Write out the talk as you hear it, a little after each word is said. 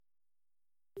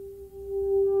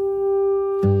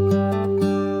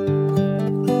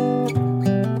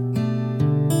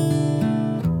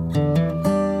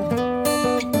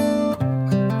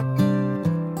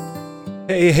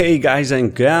Hey, guys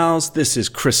and gals, this is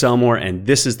Chris Elmore, and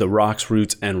this is the Rocks,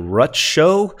 Roots, and Ruts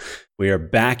Show. We are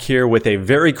back here with a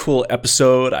very cool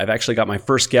episode. I've actually got my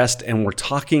first guest, and we're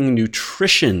talking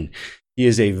nutrition. He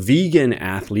is a vegan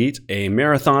athlete, a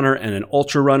marathoner, and an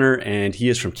ultra runner, and he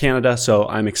is from Canada, so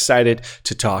I'm excited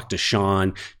to talk to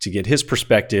Shawn to get his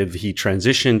perspective. He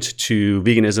transitioned to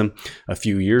veganism a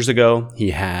few years ago.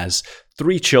 He has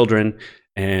 3 children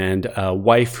and a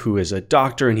wife who is a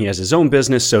doctor, and he has his own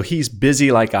business, so he's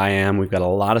busy like I am. We've got a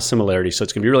lot of similarities, so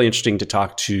it's going to be really interesting to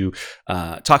talk to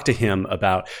him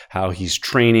about how he's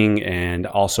training and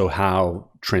also how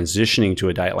transitioning to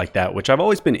a diet like that, which I've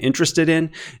always been interested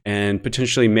in and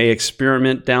potentially may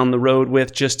experiment down the road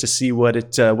with just to see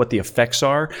what the effects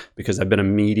are, because I've been a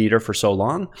meat eater for so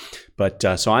long. But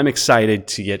so I'm excited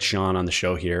to get Shawn on the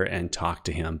show here and talk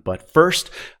to him. But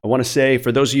first, I want to say,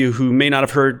 for those of you who may not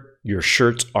have heard, your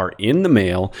shirts are in the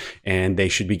mail and they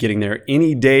should be getting there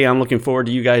any day. I'm looking forward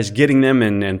to you guys getting them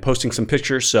and posting some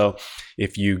pictures. So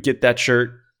if you get that shirt,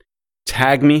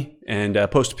 tag me and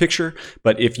post a picture.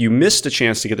 But if you missed a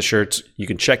chance to get the shirts, you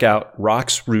can check out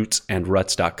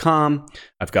rocksrootsandruts.com.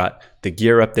 I've got the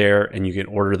gear up there and you can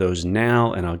order those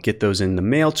now, and I'll get those in the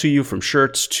mail to you, from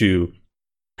shirts to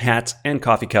hats and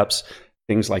coffee cups,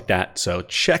 things like that. So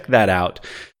check that out.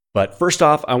 But first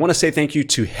off, I want to say thank you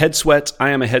to Head Sweats.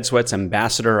 I am a Head Sweats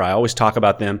ambassador. I always talk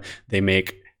about them. They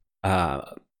make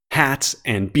hats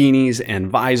and beanies and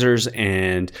visors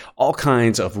and all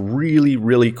kinds of really,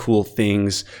 really cool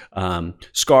things,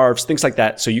 scarves, things like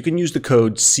that. So you can use the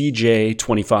code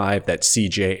CJ25, that's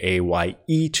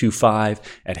CJAYE25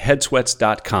 at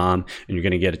headsweats.com, and you're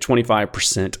going to get a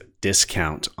 25%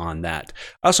 discount on that.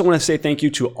 I also want to say thank you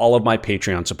to all of my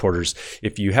Patreon supporters.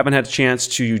 If you haven't had a chance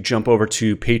to jump over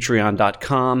to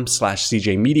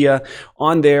patreon.com/CJmedia,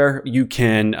 on there you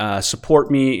can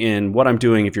support me in what I'm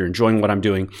doing. If you're enjoying what I'm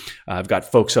doing, I've got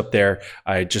folks up there.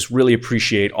 I just really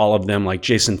appreciate all of them, like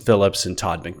Jason Phillips and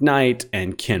Todd McKnight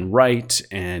and Ken Wright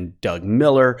and Doug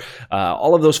Miller.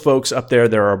 All of those folks up there,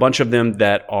 there are a bunch of them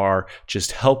that are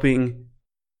just helping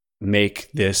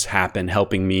make this happen,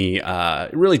 helping me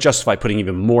really justify putting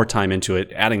even more time into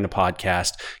it, adding the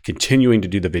podcast, continuing to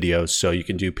do the videos. So you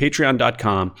can do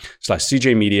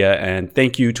patreon.com/CJmedia. And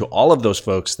thank you to all of those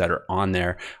folks that are on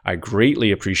there. I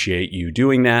greatly appreciate you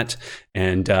doing that.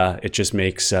 And it just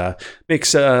makes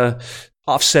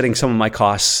offsetting some of my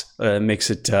costs, makes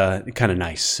it kind of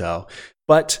nice. So,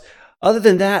 but other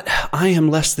than that, I am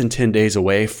less than 10 days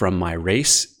away from my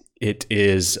race. It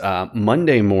is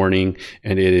Monday morning,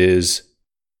 and it is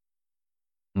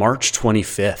March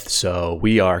 25th. So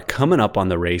we are coming up on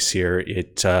the race here.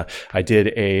 I did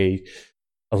a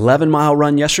 11-mile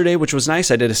run yesterday, which was nice.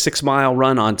 I did a 6-mile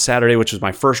run on Saturday, which was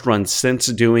my first run since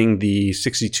doing the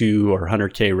 62 or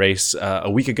 100K race a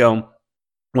week ago.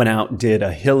 Went out, did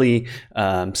a hilly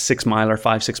 6-miler,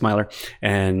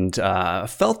 and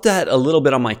felt that a little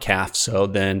bit on my calf. So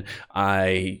then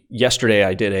yesterday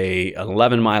I did an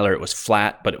 11-miler. It was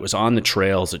flat, but it was on the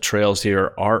trails. The trails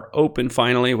here are open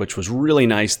finally, which was really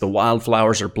nice. The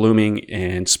wildflowers are blooming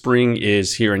and spring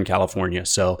is here in California.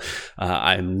 So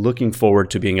I'm looking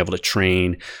forward to being able to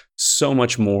train so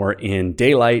much more in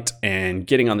daylight and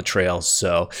getting on the trails.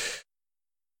 So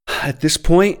at this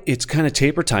point, it's kind of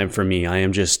taper time for me. I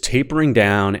am just tapering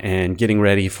down and getting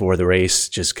ready for the race,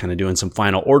 just kind of doing some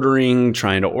final ordering,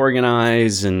 trying to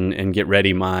organize and get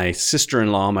ready. My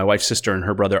sister-in-law, my wife's sister, and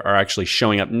her brother are actually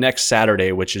showing up next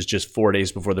Saturday, which is just 4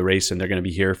 days before the race, and they're going to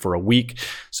be here for a week.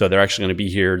 So they're actually going to be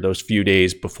here those few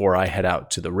days before I head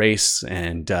out to the race.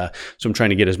 And so I'm trying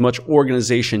to get as much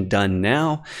organization done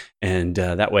now, and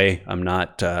that way I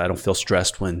don't feel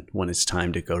stressed when it's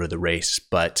time to go to the race.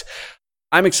 But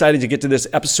I'm excited to get to this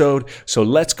episode, so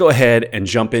let's go ahead and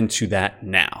jump into that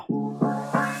now.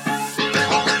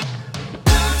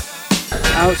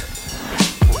 Out,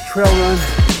 trail run.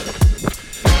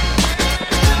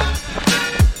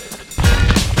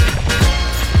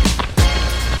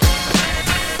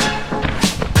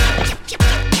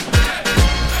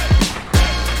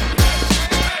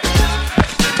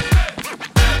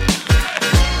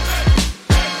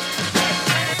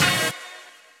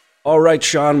 All right,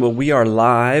 Shawn. Well, we are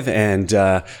live, and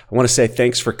I want to say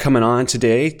thanks for coming on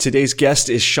today. Today's guest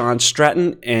is Shawn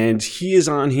Stratton, and he is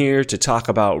on here to talk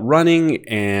about running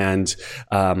and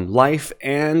life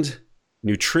and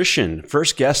nutrition.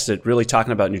 First guest at really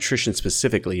talking about nutrition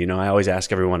specifically. You know, I always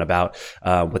ask everyone about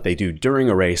what they do during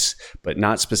a race, but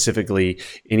not specifically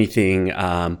anything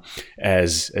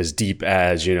as deep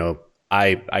as, you know,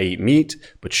 I eat meat,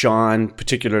 but Shawn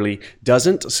particularly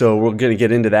doesn't. So we're going to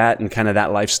get into that and kind of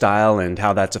that lifestyle and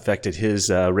how that's affected his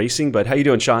racing. But how you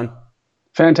doing, Shawn?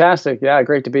 Fantastic. Yeah,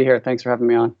 great to be here. Thanks for having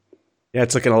me on. Yeah,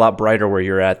 it's looking a lot brighter where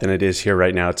you're at than it is here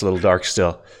right now. It's a little dark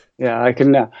still. Yeah, I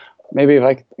can maybe if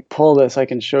I pull this, I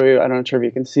can show you. I'm not sure if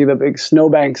you can see the big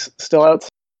snowbanks still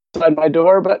outside my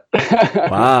door, but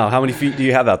Wow, how many feet do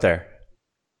you have out there?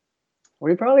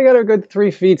 we probably got a good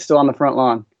 3 feet still on the front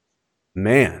lawn.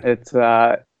 Man.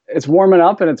 It's warming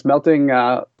up and it's melting,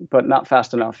 but not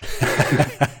fast enough.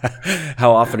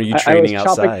 How often are you I was training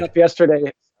chopping outside? up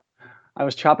yesterday. I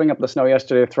was chopping up the snow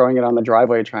yesterday, throwing it on the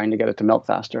driveway, trying to get it to melt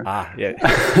faster. Ah,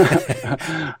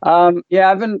 yeah. Yeah,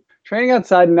 I've been training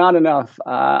outside, not enough.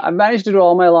 I've managed to do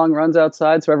all my long runs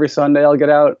outside, so every Sunday I'll get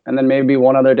out, and then maybe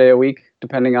one other day a week,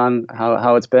 depending on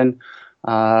how it's been.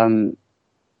 Um,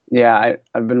 yeah,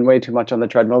 I've been way too much on the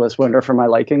treadmill this winter for my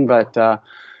liking, but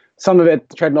some of it,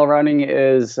 treadmill running,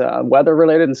 is weather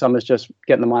related, and some is just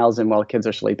getting the miles in while kids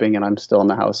are sleeping and I'm still in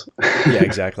the house. Yeah,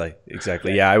 exactly.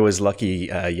 Exactly. Yeah, I was lucky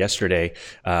yesterday.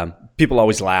 People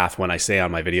always laugh when I say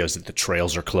on my videos that the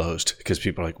trails are closed because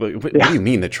people are like, what do you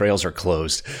mean the trails are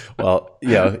closed? Well,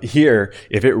 here,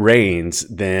 if it rains,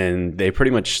 then they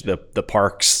pretty much, the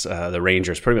parks, the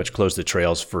rangers pretty much close the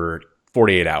trails for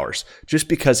 48 hours just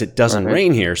because it doesn't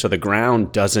rain here. So the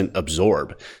ground doesn't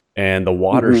absorb and the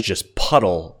waters just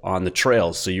puddle on the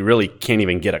trails. So you really can't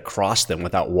even get across them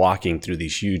without walking through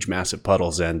these huge, massive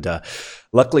puddles. And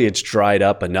luckily it's dried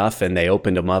up enough and they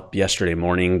opened them up yesterday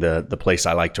morning, the place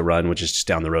I like to run, which is just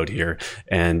down the road here.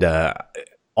 And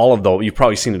you've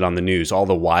probably seen it on the news, all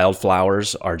the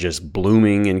wildflowers are just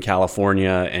blooming in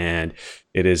California and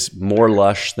it is more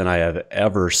lush than I have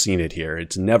ever seen it here.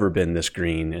 It's never been this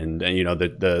green, and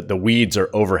the weeds are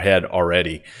overhead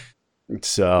already.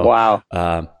 So wow,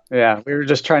 yeah, we were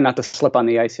just trying not to slip on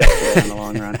the ice yesterday in the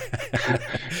long run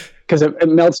because it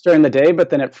melts during the day,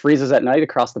 but then it freezes at night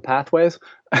across the pathways.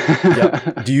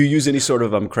 Yep. Do you use any sort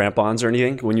of crampons or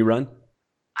anything when you run?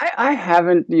 I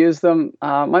haven't used them.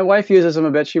 My wife uses them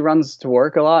a bit. She runs to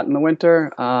work a lot in the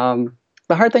winter.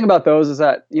 The hard thing about those is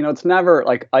that, it's never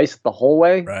like iced the whole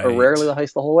way or rarely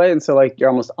iced the whole way. And so like you're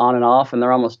almost on and off and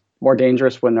they're almost more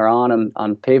dangerous when they're on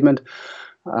pavement.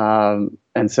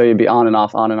 And so you'd be on and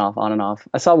off, on and off, on and off.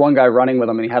 I saw one guy running with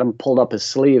them and he had them pulled up his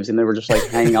sleeves and they were just like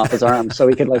hanging off his arms so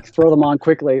he could like throw them on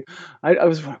quickly. I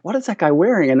was, what is that guy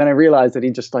wearing? And then I realized that he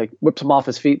just like whips them off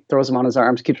his feet, throws them on his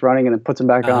arms, keeps running and then puts them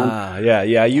back on. Yeah.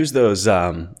 I used those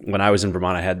when I was in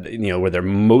Vermont. I had, where they're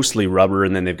mostly rubber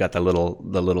and then they've got the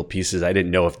little pieces. I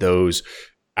didn't know if those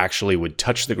actually would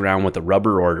touch the ground with the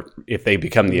rubber or if they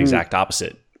become the exact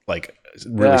opposite, like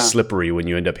really slippery when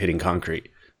you end up hitting concrete.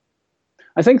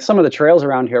 I think some of the trails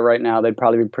around here right now, they'd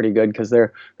probably be pretty good because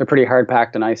they're pretty hard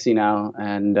packed and icy now.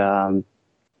 And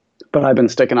but I've been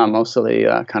sticking on mostly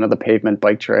kind of the pavement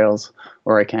bike trails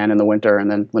where I can in the winter, and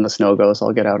then when the snow goes,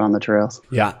 I'll get out on the trails.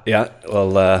 Yeah.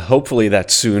 Well, hopefully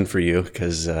that's soon for you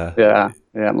because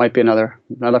it might be another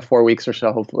 4 weeks or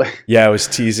so, hopefully. Yeah, I was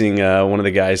teasing one of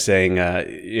the guys saying,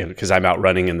 because I'm out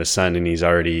running in the sun and he's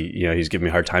already, he's giving me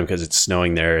a hard time because it's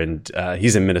snowing there and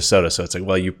he's in Minnesota. So it's like,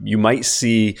 well, you might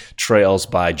see trails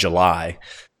by July.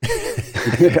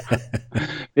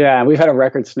 Yeah, we've had a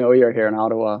record snow year here in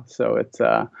Ottawa. So it's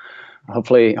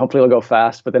hopefully it'll go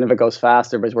fast. But then if it goes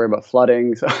fast, everybody's worried about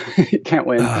flooding. So you can't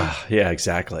win. Yeah,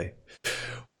 exactly.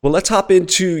 Well, let's hop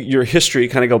into your history,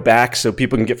 kind of go back so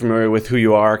people can get familiar with who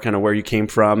you are, kind of where you came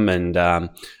from and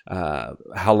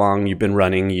how long you've been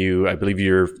running. I believe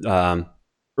you're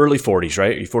early 40s,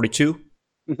 right? Are you 42?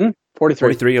 Mm-hmm. 43.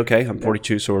 43, okay. I'm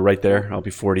 42, so we're right there. I'll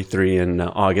be 43 in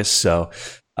August. So,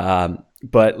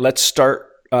 but let's start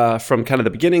from kind of the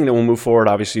beginning, then we'll move forward.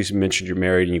 Obviously, you mentioned you're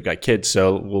married and you've got kids,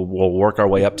 so we'll work our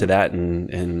way up to that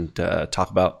and talk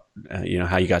about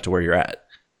how you got to where you're at.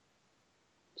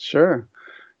 Sure.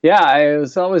 Yeah, I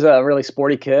was always a really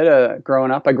sporty kid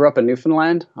growing up. I grew up in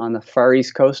Newfoundland on the far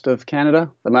east coast of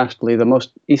Canada, the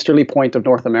most easterly point of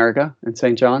North America in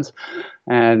St. John's.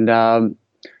 And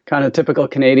kind of typical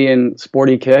Canadian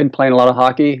sporty kid, playing a lot of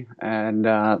hockey and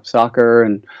soccer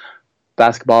and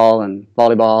basketball and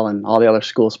volleyball and all the other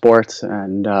school sports.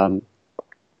 And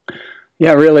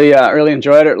really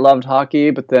enjoyed it, loved hockey.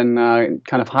 But then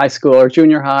kind of high school or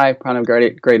junior high, kind of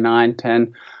grade 9,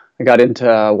 10, I got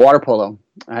into water polo.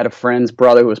 I had a friend's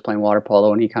brother who was playing water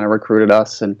polo, and he kind of recruited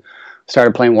us and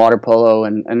started playing water polo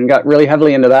and got really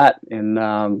heavily into that in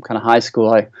kind of high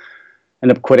school. I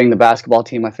ended up quitting the basketball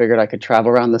team. I figured I could travel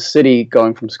around the city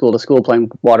going from school to school playing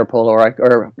water polo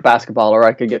or basketball, or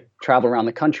I could travel around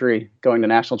the country going to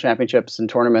national championships and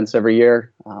tournaments every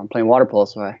year playing water polo.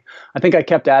 So I think I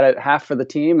kept at it half for the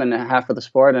team and half for the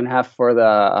sport and half for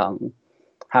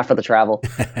the travel.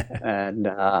 And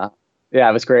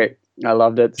it was great. I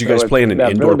loved it. Did you guys play in an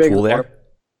indoor pool there?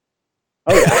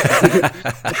 Oh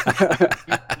yeah.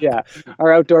 Yeah.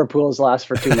 Our outdoor pools last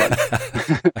for 2 months,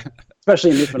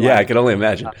 especially in Yeah, I Newfoundland. can only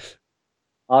imagine.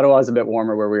 Ottawa's a bit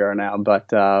warmer where we are now, but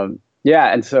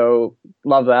yeah, and so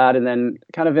love that. And then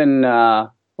kind of in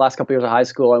last couple years of high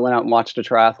school, I went out and watched a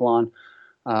triathlon.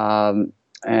 Um,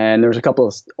 and there was a couple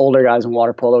of older guys in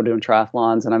water polo doing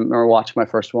triathlons, and I remember watching my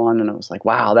first one, and I was like,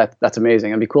 "Wow, that's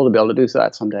amazing! It'd be cool to be able to do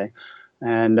that someday."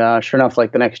 And sure enough,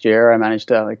 like the next year, I managed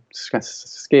to like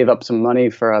save up some money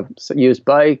for a used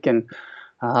bike, and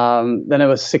then I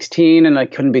was 16, and I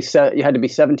couldn't be set. You had to be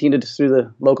 17 to just do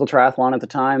the local triathlon at the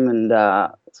time, and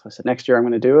so I said, "Next year, I'm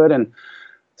going to do it." And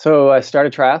so I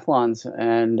started triathlons,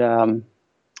 and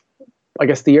I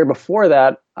guess the year before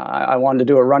that, I wanted to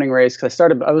do a running race because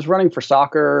I was running for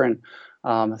soccer, and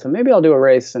I said maybe I'll do a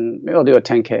race and maybe I'll do a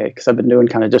 10K because I've been doing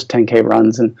kind of just 10K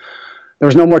runs, and there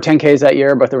was no more 10Ks that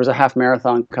year, but there was a half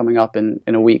marathon coming up in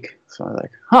a week. So I was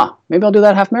like, maybe I'll do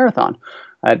that half marathon.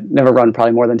 I'd never run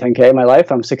probably more than 10K in my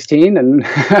life. I'm 16, and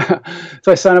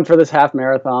so I signed up for this half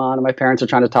marathon, and my parents are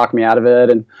trying to talk me out of it,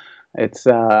 and it's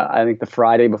I think the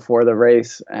Friday before the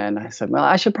race, and I said, well,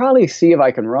 I should probably see if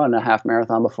I can run a half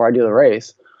marathon before I do the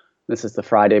race. This is the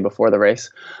Friday before the race.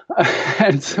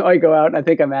 And so I go out, and I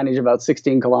think I manage about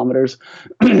 16 kilometers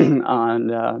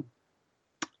on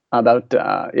about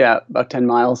 10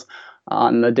 miles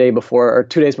on the day before, or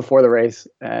 2 days before the race.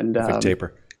 And Perfect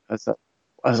taper.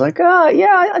 I was like,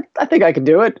 I think I could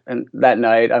do it. And that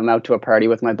night, I'm out to a party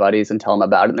with my buddies and tell them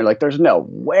about it. And they're like, there's no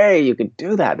way you could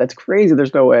do that. That's crazy.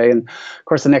 There's no way. And of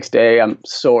course, the next day, I'm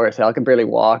sore as hell. I can barely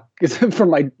walk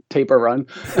from my taper run.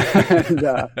 And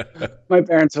my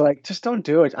parents are like, just don't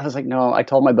do it. I was like, no, I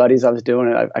told my buddies I was doing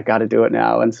it. I got to do it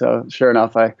now. And so sure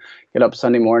enough, I get up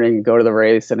Sunday morning, go to the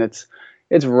race, and it's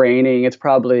raining. It's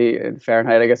probably in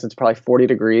Fahrenheit, I guess it's probably 40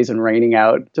 degrees and raining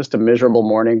out. Just a miserable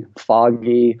morning,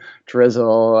 foggy,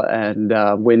 drizzle, and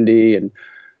windy. And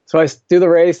so I do the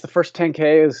race. The first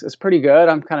 10K is pretty good.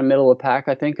 I'm kind of middle of the pack,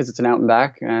 I think, because it's an out and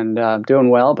back, and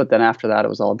doing well. But then after that, it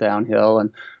was all downhill,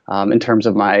 and in terms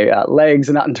of my legs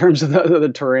and not in terms of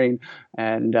the terrain.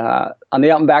 And on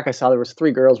the out and back, I saw there was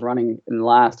 3 girls running in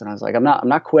last, and I was like, I'm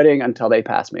not quitting until they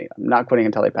pass me. I'm not quitting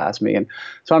until they pass me. And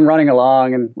so I'm running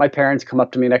along, and my parents come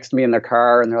up to me next to me in their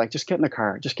car, and they're like, just get in the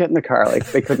car, just get in the car.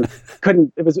 Like they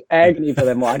couldn't. It was agony for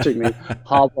them watching me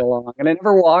hobble along. And I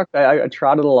never walked. I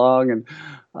trotted along, and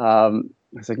I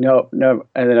was like, no.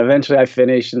 And then eventually I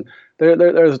finished, and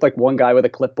there's like one guy with a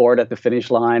clipboard at the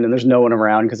finish line, and there's no one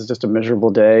around because it's just a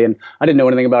miserable day. And I didn't know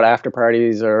anything about after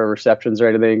parties or receptions or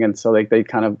anything. And so they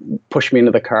kind of push me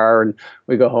into the car, and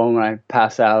we go home, and I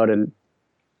pass out. And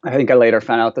I think I later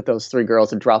found out that those 3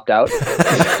 girls had dropped out.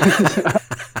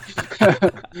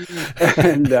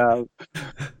 And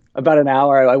about an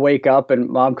hour, I wake up, and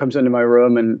Mom comes into my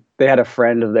room, and they had a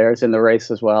friend of theirs in the race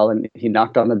as well. And he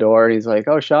knocked on the door, and he's like,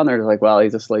 "Oh, Shawn." They're like, "Well,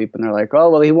 he's asleep." And they're like, "Oh,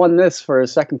 well, he won this for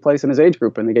his second place in his age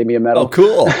group," and they gave me a medal. Oh,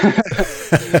 cool.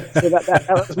 So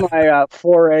that was my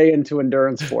foray into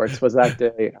endurance sports. Was that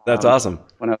day? That's awesome.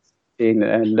 When I was 16,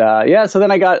 and so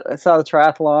then I saw the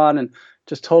triathlon and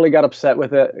just totally got obsessed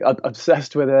with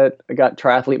it. I got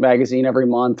Triathlete magazine every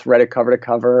month, read it cover to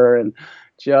cover, and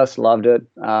just loved it.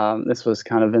 This was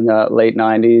kind of in the late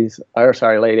 80s,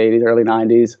 early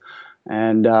 90s.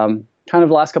 And kind of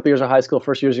the last couple of years of high school,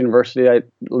 first years of university, I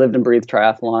lived and breathed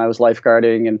triathlon. I was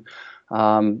lifeguarding, and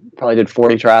probably did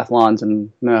 40 triathlons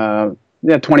and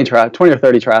 20 or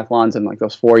 30 triathlons in like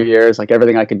those 4 years, like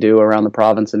everything I could do around the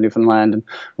province in Newfoundland, and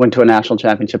went to a national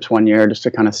championships one year just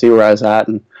to kind of see where I was at,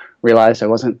 and realized I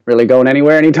wasn't really going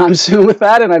anywhere anytime soon with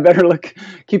that, and I better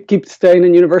keep staying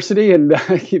in university and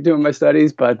keep doing my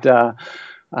studies. But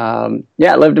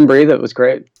lived and breathed. It was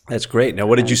great. That's great. Now,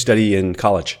 what did you study in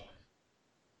college?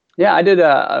 Yeah, I did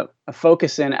a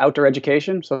focus in outdoor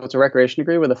education. So it's a recreation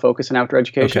degree with a focus in outdoor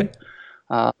education.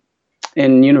 Okay.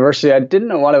 In university, I didn't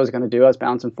know what I was going to do. I was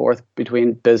bouncing forth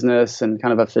between business and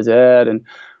kind of a phys ed, and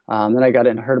then I got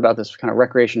in and heard about this kind of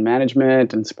recreation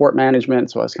management and sport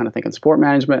management. So I was kind of thinking sport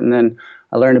management. And then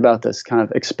I learned about this kind of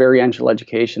experiential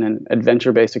education and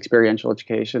adventure-based experiential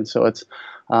education. So it's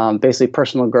basically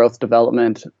personal growth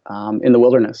development in the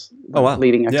wilderness,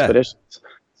 leading expeditions. Yeah.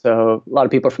 So a lot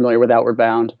of people are familiar with Outward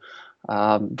Bound.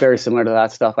 Very similar to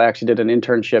that stuff. I actually did an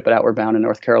internship at Outward Bound in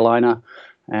North Carolina,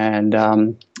 and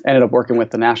ended up working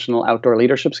with the National Outdoor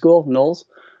Leadership School, NOLS.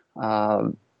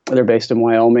 They're based in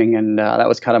Wyoming, and that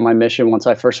was kind of my mission. Once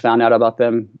I first found out about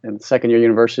them in second year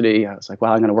university, I was like,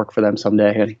 wow, I'm going to work for them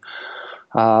someday.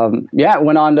 And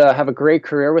went on to have a great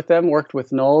career with them, worked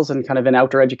with NOLS and kind of in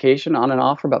outdoor education on and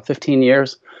off for about 15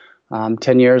 years.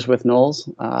 10 years with Knowles,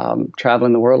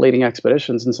 traveling the world, leading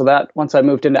expeditions. And so that once I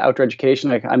moved into outdoor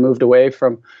education, I moved away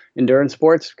from endurance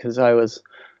sports because I was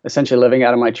essentially living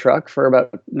out of my truck for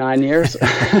about 9 years.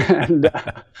 and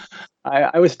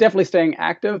I was definitely staying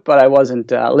active, but I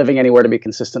wasn't living anywhere to be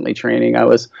consistently training. I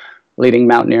was leading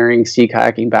mountaineering, sea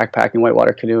kayaking, backpacking,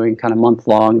 whitewater canoeing, kind of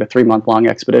month-long to 3-month-long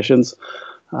expeditions.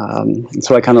 And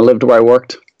so I kind of lived where I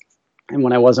worked. And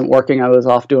when I wasn't working, I was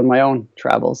off doing my own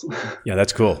travels. Yeah,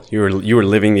 that's cool. You were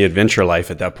living the adventure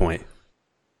life at that point.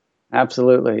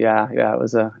 Absolutely. Yeah. It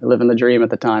was living the dream at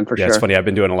the time for sure. Yeah, it's funny. I've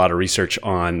been doing a lot of research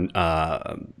on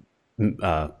kind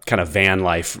of van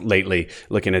life lately,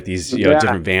 looking at these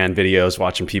different van videos,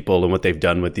 watching people and what they've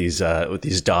done with these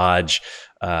Dodge,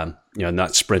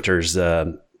 not sprinters,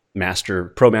 pro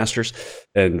masters.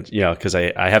 And, because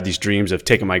I have these dreams of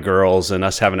taking my girls and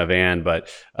us having a van, but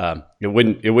it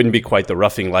wouldn't be quite the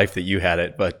roughing life that you had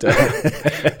it. But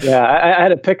yeah, I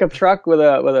had a pickup truck with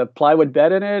a plywood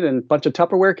bed in it and a bunch of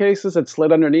Tupperware cases that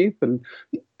slid underneath. And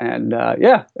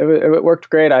it worked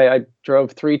great. I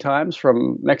drove 3 times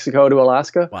from Mexico to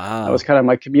Alaska. Wow. That was kind of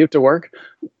my commute to work.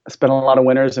 I spent a lot of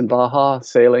winters in Baja,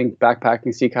 sailing,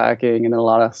 backpacking, sea kayaking, and then a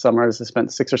lot of summers. I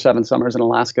spent 6 or 7 summers in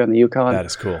Alaska and the Yukon. That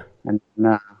is cool. And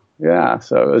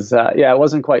so it was, it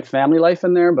wasn't quite family life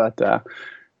in there, but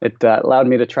it allowed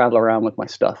me to travel around with my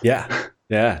stuff. Yeah.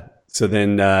 Yeah. So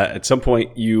then at some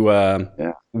point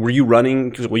were you running,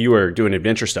 because you were doing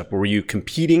adventure stuff, were you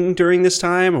competing during this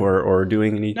time or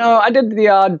doing any? No, I did the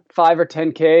odd 5 or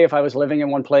 10K if I was living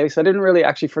in one place. I didn't really,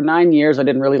 actually for 9 years, I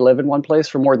didn't really live in one place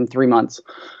for more than 3 months.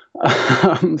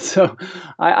 So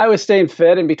I was staying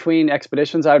fit in between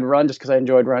expeditions. I would run just because I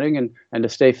enjoyed running and to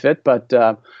stay fit. But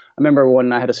I remember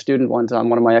when I had a student once on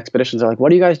one of my expeditions, they're like, what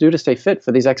do you guys do to stay fit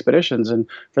for these expeditions and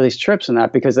for these trips and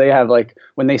that? Because they have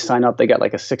when they sign up, they get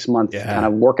like a 6-month kind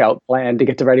of workout plan to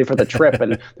get ready for the trip.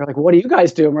 And they're like, what do you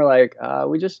guys do? And we're like,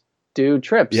 we just do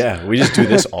trips. Yeah, we just do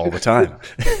this all the time.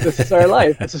 This is our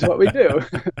life. This is what we do.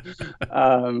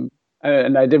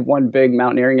 And I did one big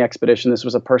mountaineering expedition. This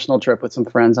was a personal trip with some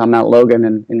friends on Mount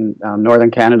Logan in northern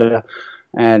Canada.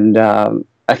 And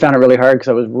I found it really hard because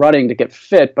I was running to get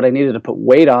fit, but I needed to put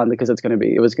weight on because we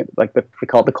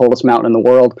call it the coldest mountain in the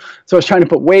world. So I was trying to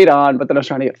put weight on, but then I was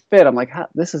trying to get fit. I'm like,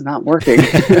 this is not working.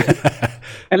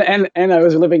 and I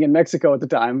was living in Mexico at the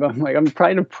time. But I'm like, I'm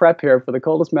trying to prep here for the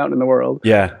coldest mountain in the world.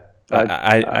 Yeah.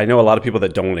 I know a lot of people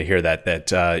that don't want to hear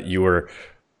that you were,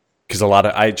 because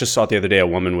I just saw it the other day, a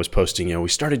woman was posting, we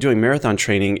started doing marathon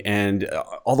training and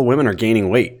all the women are gaining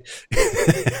weight,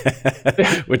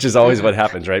 which is always what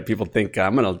happens, right? People think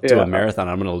I'm going to do a marathon,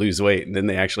 I'm going to lose weight. And then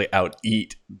they actually out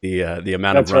eat the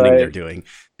amount of running they're doing.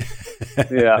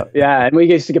 Yeah. And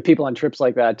we used to get people on trips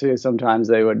like that too. Sometimes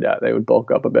they would bulk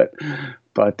up a bit,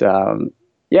 but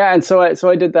and so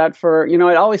I did that for,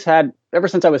 I always had, ever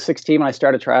since I was 16, when I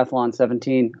started triathlon,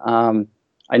 17,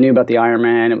 I knew about the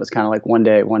Ironman. It was kind of like one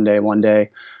day.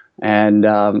 And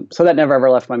so that never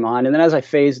ever left my mind. And then as I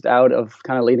phased out of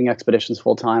kind of leading expeditions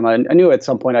full time, I knew at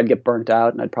some point I'd get burnt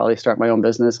out and I'd probably start my own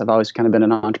business. I've always kind of been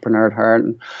an entrepreneur at heart.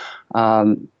 And,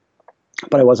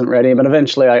 but I wasn't ready. But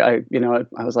eventually I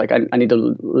was like, I need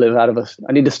to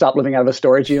I need to stop living out of a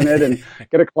storage unit and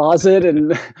get a closet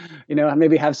and,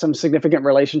 maybe have some significant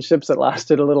relationships that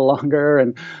lasted a little longer.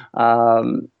 And,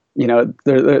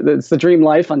 it's the dream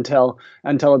life until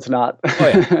it's not.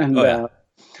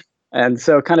 And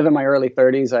so kind of in my early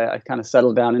 30s, I kind of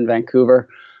settled down in Vancouver.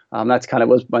 That's kind of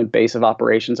was my base of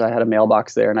operations. I had a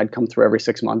mailbox there and I'd come through every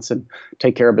 6 months and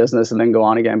take care of business and then go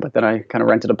on again. But then I kind of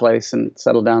rented a place and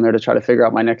settled down there to try to figure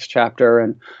out my next chapter.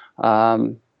 And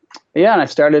and I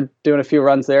started doing a few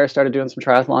runs there. I started doing some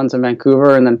triathlons in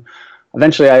Vancouver. And then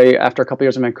eventually after a couple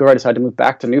years in Vancouver, I decided to move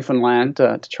back to Newfoundland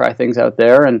to try things out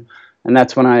there. And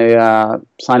that's when I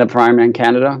signed up for Ironman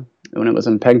Canada when it was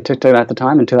in Penticton at the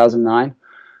time in 2009.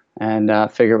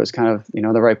 And figure it was kind of,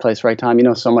 the right place, right time.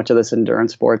 So much of this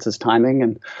endurance sports is timing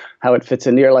and how it fits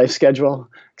into your life schedule,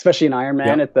 especially in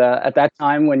Ironman. At that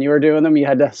time when you were doing them, you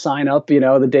had to sign up,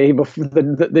 the day before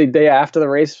the day after the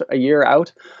race, a year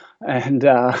out. And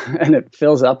it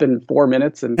fills up in 4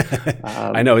 minutes. And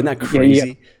I know, isn't that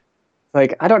crazy?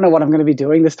 I don't know what I'm going to be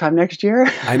doing this time next year.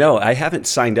 I know. I haven't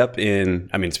signed up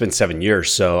it's been 7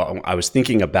 years. So I was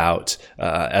thinking about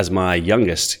as my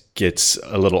youngest gets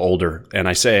a little older, and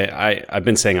I've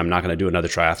been saying I'm not going to do another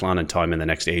triathlon until I'm in the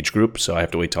next age group. So I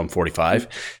have to wait till I'm 45.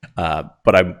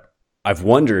 But I've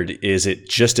wondered, is it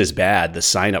just as bad, the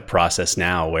sign up process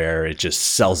now, where it just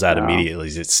sells out immediately?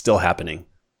 Is it still happening?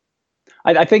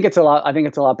 I think it's a lot. I think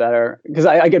it's a lot better because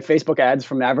I get Facebook ads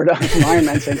from from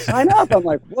Ironman saying sign up. I'm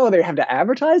like, whoa, they have to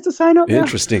advertise to sign up now?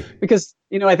 Interesting. Because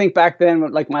I think back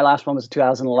then, like my last one was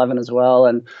 2011 as well,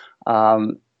 and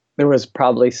there was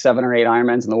probably 7 or 8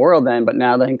 Ironmans in the world then. But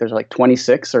now I think there's like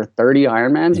 26 or 30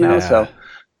 Ironmans now. So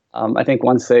I think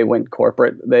once they went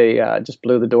corporate, they just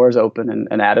blew the doors open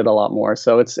and added a lot more.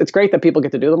 So it's great that people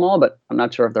get to do them all, but I'm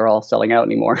not sure if they're all selling out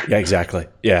anymore. Yeah, exactly.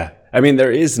 Yeah, I mean,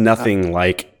 there is nothing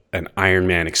like an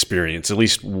Ironman experience, at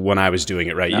least when I was doing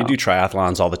it, right? No. You do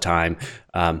triathlons all the time,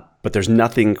 but there's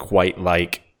nothing quite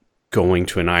like going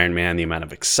to an Ironman, the amount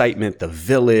of excitement, the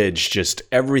village, just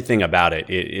everything about it.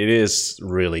 It is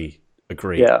really a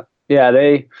great... Yeah,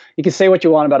 you can say what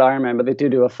you want about Ironman, but they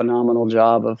do a phenomenal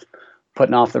job of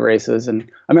putting off the races. And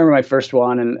I remember my first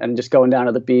one and just going down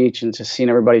to the beach and just seeing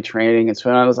everybody training. And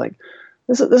so I was like,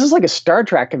 this is like a Star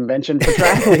Trek convention for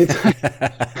triathletes.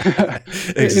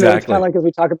 Exactly. It's kind of like as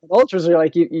we talk about ultras, you're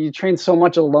like you train so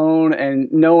much alone, and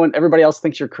everybody else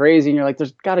thinks you're crazy, and you're like,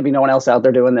 there's got to be no one else out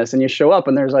there doing this, and you show up,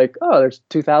 and there's like, oh, there's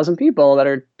 2,000 people that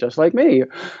are just like me.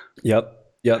 Yep.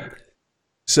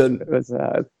 So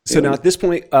now at this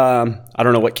point, I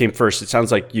don't know what came first. It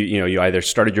sounds like you either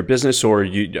started your business or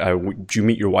did you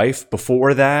meet your wife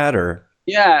before that, or?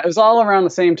 Yeah, it was all around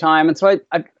the same time, and so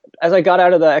I as I got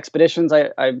out of the expeditions, I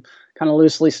kind of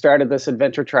loosely started this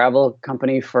adventure travel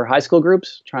company for high school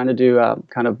groups, trying to do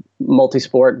kind of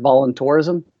multi-sport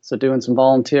volunteerism. So doing some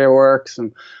volunteer work,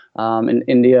 some in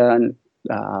India and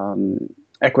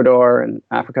Ecuador and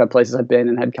Africa, places I've been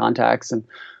and had contacts.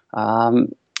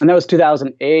 And that was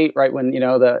 2008, right when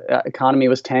the economy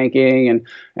was tanking,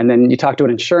 and then you talk to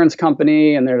an insurance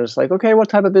company, and they're just like, okay, what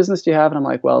type of business do you have? And I'm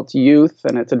like, well, it's youth,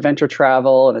 and it's adventure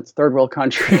travel, and it's third world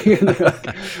country. And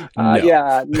like,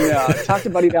 Yeah, no. Talk to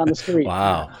buddy down the street.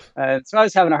 Wow. And so I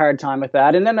was having a hard time with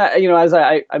that. And then as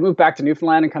I moved back to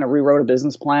Newfoundland and kind of rewrote a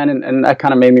business plan, and that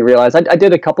kind of made me realize I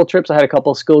did a couple trips. I had a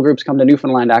couple of school groups come to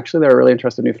Newfoundland. Actually, they were really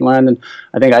interested in Newfoundland, and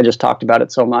I think I just talked about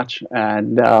it so much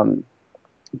and.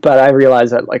 But I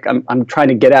realized that I'm trying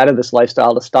to get out of this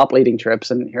lifestyle to stop leading trips,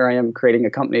 and here I am creating a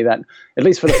company that, at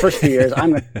least for the first few years, I'm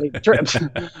going to lead trips.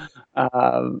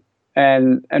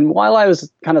 And while I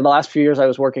was kind of the last few years I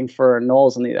was working for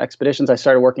Knowles and the expeditions, I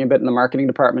started working a bit in the marketing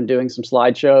department, doing some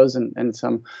slideshows and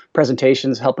some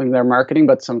presentations, helping their marketing,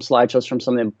 but some slideshows from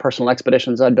some of the personal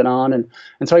expeditions I'd been on, and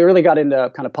so I really got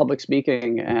into kind of public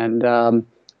speaking. And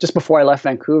just before I left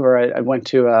Vancouver, I went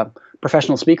to a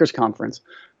professional speakers conference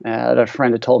that a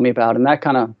friend had told me about, and that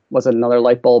kind of was another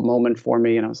light bulb moment for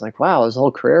me. And I was like, wow, this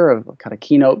whole career of kind of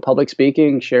keynote public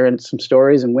speaking, sharing some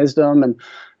stories and wisdom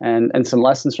and some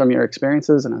lessons from your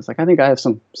experiences. And I was like, I think I have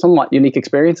some somewhat unique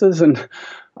experiences. And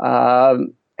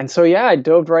so, yeah, I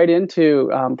dove right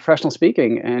into professional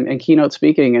speaking and keynote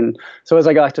speaking. And so as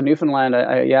I got to Newfoundland,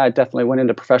 I definitely went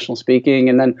into professional speaking.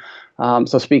 And then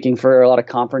so speaking for a lot of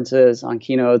conferences on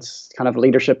keynotes, kind of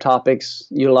leadership topics,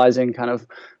 utilizing kind of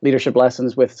leadership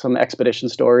lessons with some expedition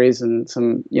stories and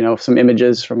some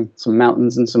images from some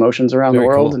mountains and some oceans around the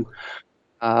world. Cool.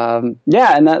 And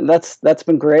and that's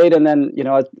been great. And then I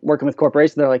was working with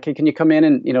corporations. They're like, hey, can you come in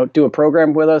and do a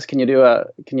program with us? Can you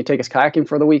take us kayaking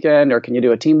for the weekend, or can you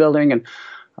do a team building?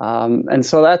 And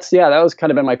so that was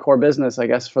kind of been my core business, I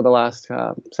guess, for the last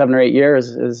 7 or 8 years,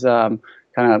 is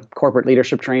kind of corporate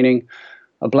leadership training,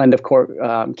 a blend of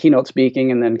keynote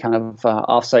speaking, and then kind of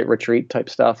offsite retreat type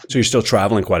stuff. So you're still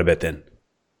traveling quite a bit then?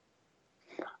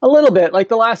 A little bit. Like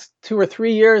the last 2 or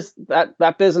 3 years,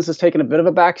 that business has taken a bit of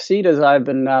a back seat as I've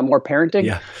been more parenting.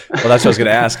 Yeah. Well, that's what I was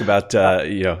going to ask about,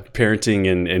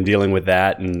 parenting and dealing with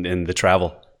that and the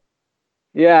travel.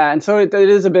 Yeah. And so it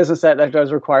is a business that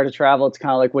does require to travel. It's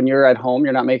kind of like when you're at home,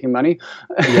 you're not making money.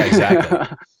 Yeah, exactly.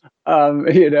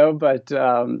 But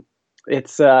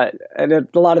it's and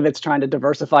a lot of it's trying to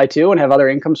diversify too and have other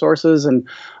income sources. And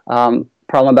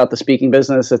problem about the speaking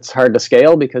business, it's hard to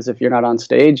scale, because if you're not on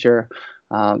stage, you're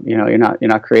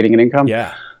not creating an income.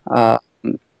 Yeah.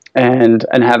 And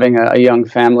having a young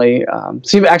family.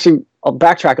 So actually, I'll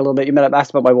backtrack a little bit. You might have asked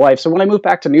about my wife. So when I moved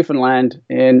back to Newfoundland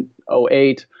in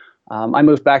 2008, I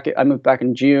moved back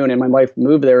in June, and my wife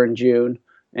moved there in June,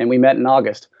 and we met in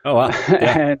August. Oh wow!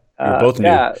 Yeah. And, you're both new.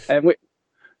 Yeah, and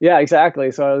yeah,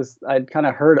 exactly. So I'd kind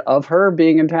of heard of her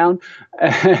being in town,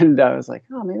 and I was like,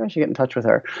 oh, maybe I should get in touch with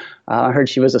her. I heard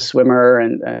she was a swimmer,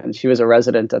 and she was a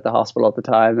resident at the hospital at the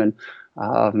time,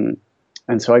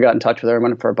 and so I got in touch with her. I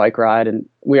went for a bike ride, and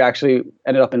we actually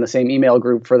ended up in the same email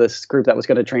group for this group that was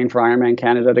going to train for Ironman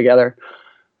Canada together.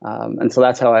 And so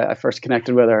that's how I first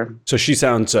connected with her. So she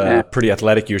sounds pretty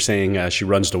athletic. You're saying she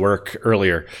runs to work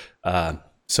earlier.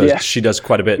 So yeah. She does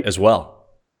quite a bit as well.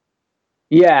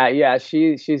 Yeah.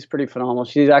 She's pretty phenomenal.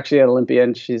 She's actually an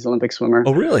Olympian. She's an Olympic swimmer.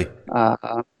 Oh, really?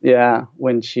 Yeah,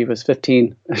 when she was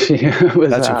 15, she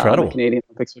was That's on the incredible. Canadian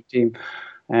Olympic swim team.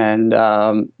 And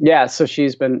yeah, so she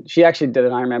actually did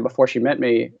an Ironman before she met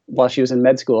me while she was in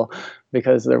med school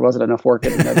because there wasn't enough work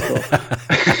in med school.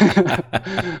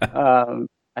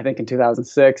 I think in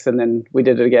 2006, and then we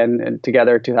did it again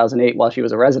together in 2008 while she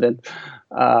was a resident.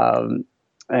 Um,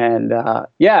 and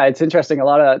yeah, it's interesting.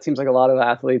 It seems like a lot of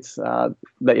athletes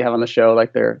that you have on the show,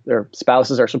 like their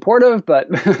spouses are supportive, but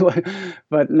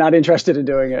but not interested in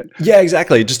doing it. Yeah,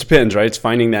 exactly. It just depends, right? It's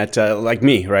finding that, like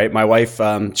me, right? My wife,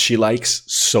 she likes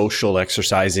social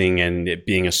exercising and it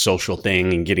being a social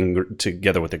thing and getting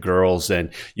together with the girls. And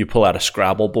you pull out a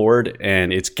Scrabble board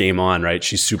and it's game on, right?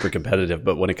 She's super competitive.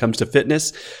 But when it comes to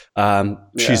fitness,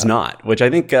 she's not, which I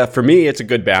think for me, it's a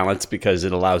good balance because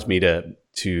it allows me to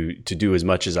do as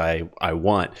much as I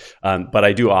want. But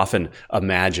I do often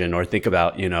imagine or think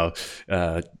about,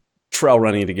 trail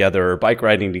running together or bike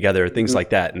riding together, things like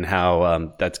that, and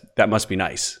how that must be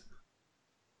nice.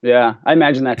 Yeah, I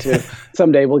imagine that too.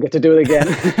 Someday we'll get to do it again.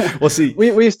 Well, see, we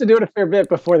used to do it a fair bit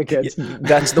before the kids.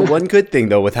 That's the one good thing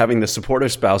though with having the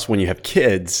supportive spouse when you have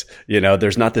kids.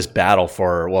 There's not this battle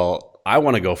for, well, I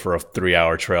want to go for a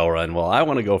 3-hour trail run. Well, I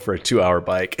want to go for a 2-hour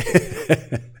bike.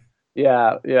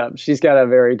 Yeah. She's got a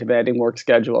very demanding work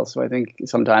schedule, so I think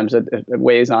sometimes it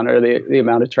weighs on her the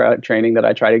amount of training that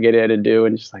I try to get in and do,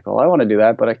 and she's like, "Well, I want to do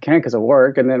that, but I can't because of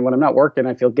work." And then when I'm not working,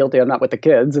 I feel guilty. I'm not with the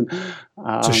kids, and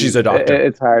so she's a doctor.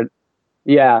 It's hard.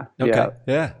 Yeah. Okay.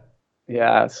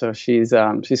 Yeah. So she's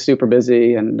super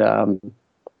busy, and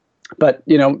but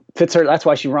fits her. That's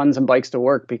why she runs and bikes to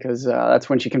work because that's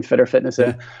when she can fit her fitness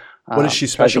in. What does she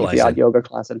specialize the in? odd yoga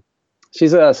class in.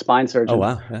 She's a spine surgeon. Oh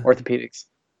wow. Yeah. Orthopedics.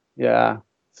 Yeah.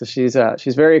 So she's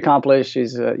very accomplished.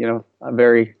 She's a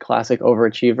very classic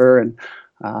overachiever and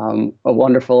a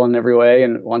wonderful in every way,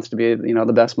 and wants to be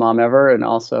the best mom ever, and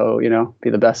also be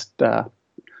the best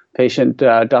patient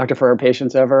doctor for her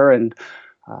patients ever. And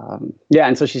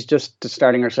and so she's just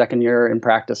starting her second year in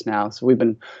practice now. So we've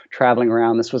been traveling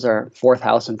around. This was our 4th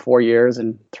house in 4 years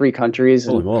in 3 countries,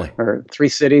 or 3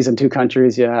 cities and 2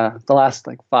 countries. Yeah, the last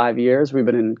 5 years we've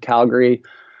been in Calgary,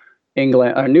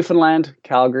 England, Newfoundland,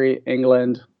 Calgary,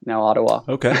 England, now Ottawa.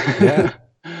 Okay. Yeah.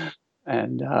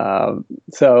 And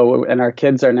and our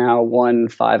kids are now 1,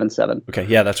 5, and 7. Okay.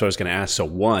 Yeah, that's what I was going to ask. So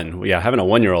having a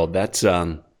 1-year-old, that's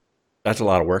a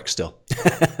lot of work still.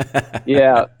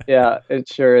 Yeah, it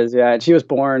sure is. Yeah, and she was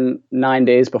born 9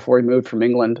 days before we moved from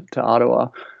England to Ottawa.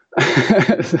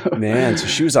 So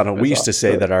she was we used to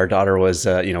say that our daughter was,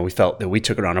 we felt that we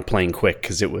took her on a plane quick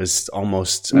because it was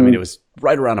almost, it was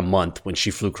right around a month when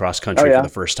she flew cross country for the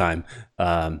first time.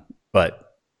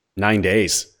 But 9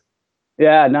 days.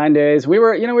 Yeah, 9 days. We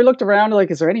were, we looked around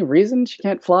is there any reason she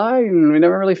can't fly? And we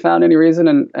never really found any reason.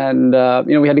 And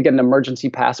we had to get an emergency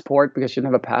passport because she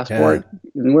didn't have a passport.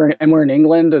 Yeah. And we're in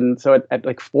England. And so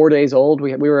at 4 days old,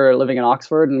 we were living in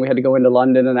Oxford, and we had to go into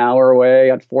London an hour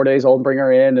away at 4 days old, bring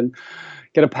her in and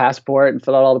get a passport and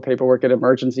fill out all the paperwork, get an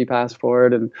emergency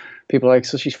passport. And people are like,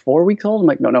 so she's 4 weeks old? I'm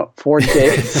like, no, 4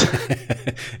 days.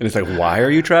 And it's like, why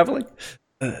are you traveling?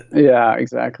 Yeah,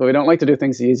 exactly. We don't like to do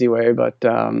things the easy way, but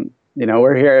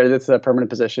we're here. It's a permanent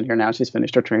position here now. She's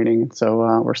finished her training,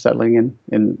 so we're settling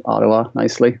in Ottawa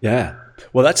nicely. Yeah.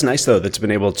 Well, that's nice though. That's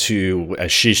been able to,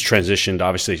 as she's transitioned,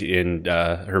 obviously in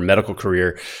her medical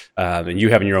career, and you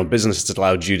having your own business, it's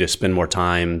allowed you to spend more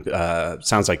time.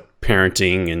 Sounds like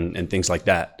parenting and things like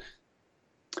that.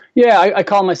 Yeah, I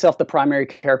call myself the primary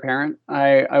care parent.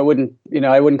 I wouldn't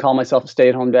call myself a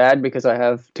stay-at-home dad because I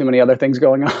have too many other things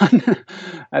going on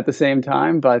at the same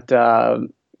time. But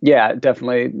yeah,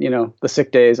 definitely, the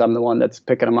sick days, I'm the one that's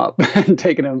picking them up and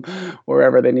taking them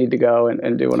wherever they need to go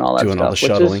and doing all that stuff. All the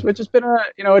shuttling. Which has been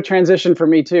a transition for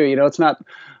me too. It's not.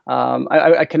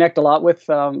 I connect a lot with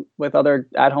other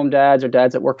at-home dads or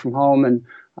dads that work from home, and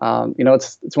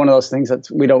it's one of those things that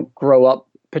we don't grow up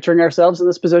picturing ourselves in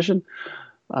this position.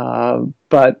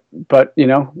 But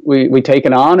we take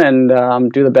it on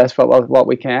and do the best what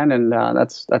we can, and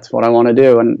that's what I want to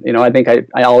do. And I think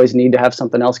I always need to have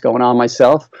something else going on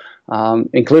myself,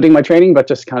 including my training, but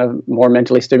just kind of more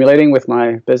mentally stimulating with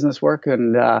my business work.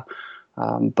 And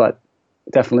but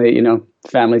definitely,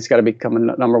 family's got to become a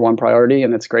number one priority.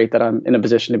 And it's great that I'm in a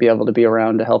position to be able to be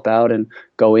around to help out and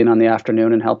go in on the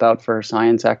afternoon and help out for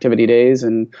science activity days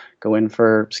and go in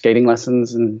for skating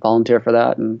lessons and volunteer for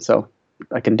that. And so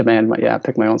I can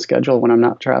pick my own schedule when I'm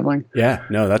not traveling. Yeah,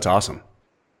 no, that's awesome.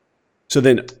 So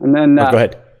then, go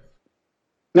ahead.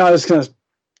 No, I was going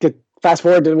to fast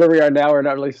forward to where we are now. We're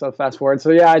not really so fast forward.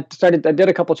 So yeah, I did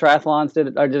a couple triathlons.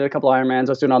 I did a couple Ironmans.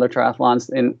 I was doing other triathlons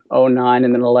in '09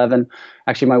 and then 11.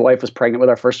 Actually, my wife was pregnant with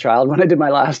our first child when I did my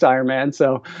last Ironman.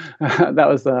 So that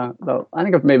was I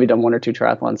think I've maybe done one or two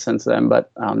triathlons since then,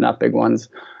 but not big ones.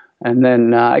 And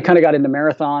then I kind of got into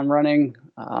marathon running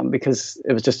because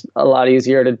it was just a lot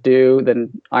easier to do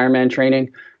than Ironman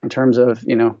training in terms of,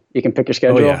 you can pick your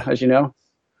schedule, as you know.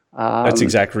 That's the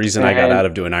exact reason I got out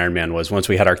of doing Ironman was once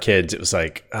we had our kids, it was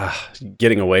like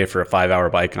getting away for a 5-hour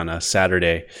bike on a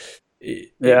Saturday.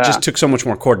 It just took so much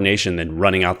more coordination than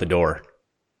running out the door.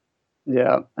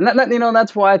 Yeah. And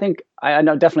that's why I think I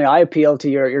know definitely I appeal to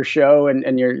your show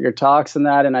and your talks and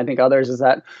that. And I think others is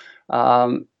that,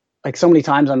 like so many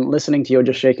times I'm listening to you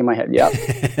just shaking my head. Yep.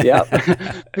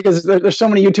 Yep. Because there's so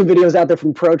many YouTube videos out there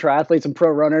from pro triathletes and pro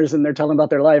runners and they're telling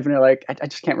about their life and you're like, I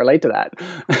just can't relate to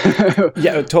that.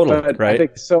 Yeah, totally. But right. I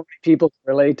think so many people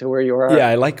relate to where you are. Yeah.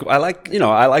 I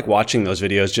like watching those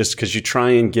videos just because you try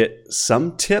and get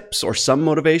some tips or some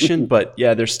motivation, but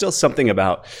yeah, there's still something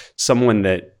about someone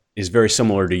that is very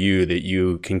similar to you that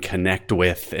you can connect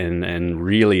with and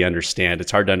really understand.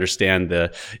 It's hard to understand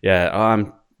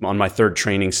I'm on my third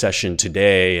training session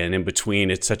today and in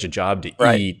between it's such a job to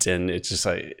eat and it's just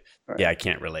like I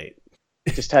can't relate.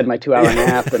 Just had my 2-hour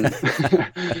nap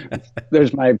and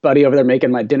there's my buddy over there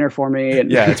making my dinner for me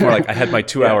and it's more like I had my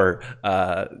 2-hour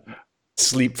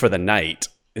sleep for the night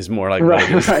is more like what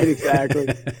it is. Right, exactly.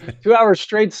 2 hours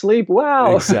straight sleep.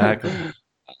 Wow. Exactly.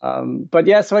 But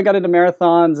yeah, so I got into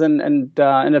marathons and ended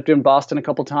up doing Boston a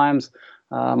couple times.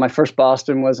 My first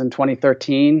Boston was in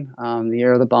 2013, the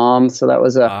year of the bomb. So that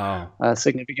was a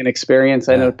significant experience.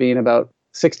 I ended up being about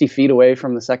 60 feet away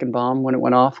from the second bomb when it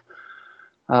went off.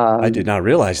 I did not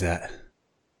realize that.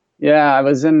 Yeah, I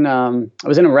was in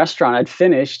a restaurant. I'd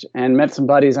finished and met some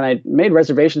buddies, and I made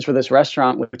reservations for this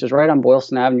restaurant, which is right on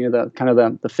Boylston Avenue,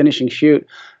 the finishing shoot,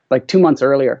 like 2 months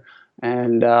earlier.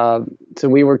 And so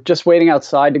we were just waiting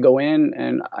outside to go in,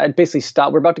 and I basically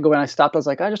stopped. We're about to go in. I stopped. I was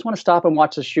like, I just want to stop and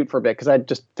watch the shoot for a bit because I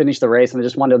just finished the race and I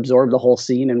just wanted to absorb the whole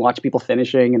scene and watch people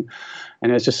finishing.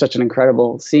 And it was just such an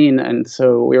incredible scene. And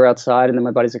so we were outside, and then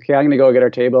my buddy's like, okay, I'm going to go get our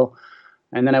table.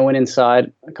 And then I went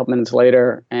inside a couple minutes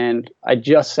later, and I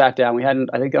just sat down.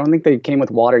 I don't think they came with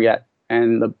water yet.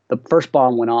 And the first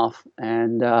bomb went off,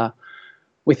 and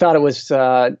we thought it was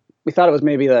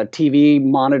maybe the TV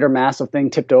monitor massive thing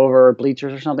tipped over,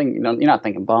 bleachers or something. You're not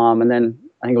thinking bomb. And then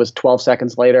I think it was 12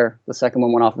 seconds later, the second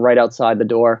one went off right outside the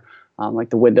door. Like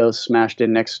the windows smashed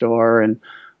in next door, and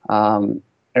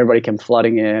everybody came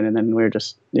flooding in. And then we were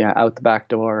just out the back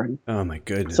door. Oh my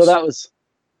goodness! So that was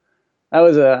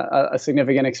a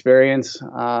significant experience.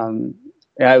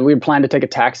 We planned to take a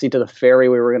taxi to the ferry.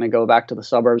 We were going to go back to the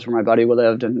suburbs where my buddy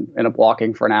lived and end up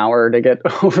walking for an hour to get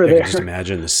over there. Just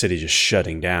imagine the city just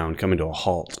shutting down, coming to a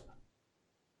halt.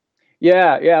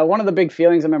 Yeah. One of the big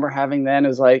feelings I remember having then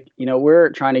is like, we're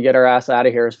trying to get our ass out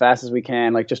of here as fast as we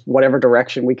can, like just whatever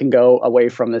direction we can go away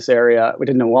from this area. We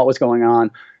didn't know what was going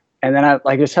on. And then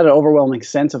I just had an overwhelming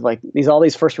sense of like all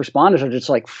these first responders are just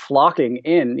like flocking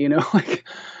in, like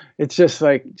it's just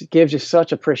like it gives you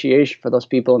such appreciation for those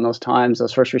people in those times,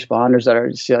 those first responders that are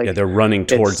just like they're running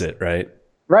towards it, right?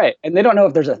 Right, and they don't know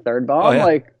if there's a third bomb.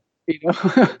 Oh,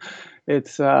 yeah.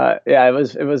 It's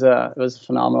it was a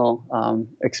phenomenal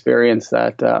experience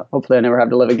that hopefully I never have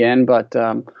to live again. But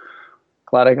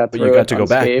glad I got through. But you got to go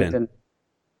back then. And,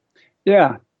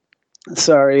 yeah,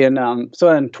 sorry. And so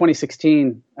in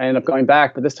 2016, I ended up going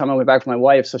back, but this time I went back with my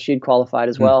wife, so she'd qualified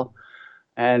as well.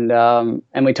 And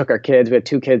we took our kids. We had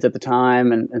 2 kids at the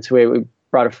time, and so we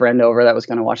brought a friend over that was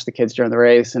going to watch the kids during the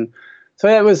race. And so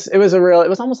it was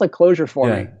almost like closure for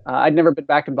me. I'd never been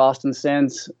back to Boston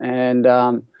since. And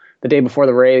the day before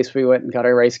the race, we went and got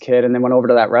our race kit, and then went over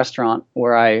to that restaurant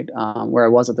where I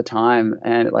was at the time,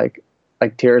 and like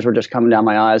tears were just coming down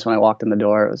my eyes when I walked in the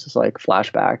door. It was just like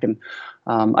flashback. And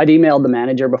I'd emailed the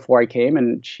manager before I came,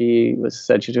 and she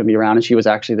said she's going to be around, and she was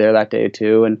actually there that day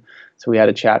too. And so we had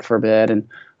a chat for a bit, and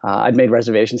I'd made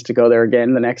reservations to go there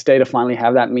again the next day to finally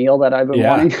have that meal that I've been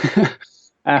wanting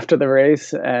after the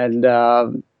race. And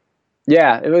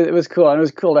it was cool. And it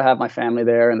was cool to have my family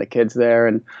there and the kids there.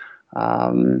 And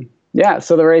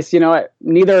so the race,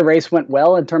 neither race went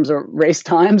well in terms of race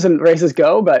times and races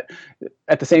go, but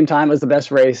at the same time, it was the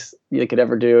best race you could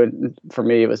ever do. And for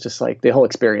me, it was just like the whole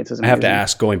experience is amazing. I have to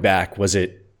ask, going back, was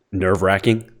it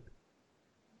nerve-wracking?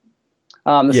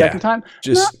 Second time,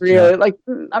 not really. Like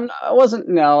I wasn't.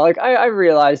 No, like I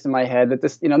realized in my head that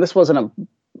this wasn't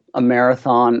a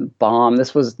marathon bomb.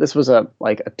 This was a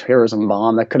terrorism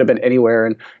bomb that could have been anywhere.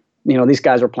 And these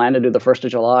guys were planning to do the 1st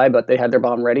of July, but they had their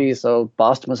bomb ready. So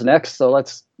Boston was next. So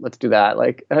let's do that.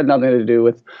 Like, it had nothing to do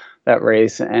with that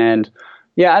race. And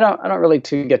yeah, I don't really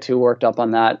get too worked up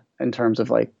on that in terms of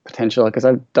like potential, because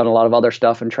I've done a lot of other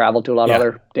stuff and traveled to a lot of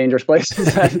other dangerous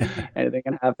places and anything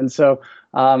can happen. So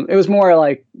it was more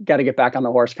like, got to get back on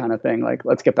the horse kind of thing. Like,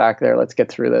 let's get back there. Let's get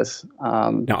through this.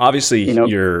 Now, obviously,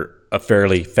 you're a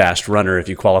fairly fast runner if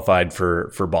you qualified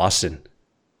for Boston.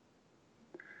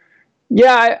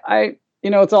 Yeah, I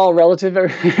it's all relative.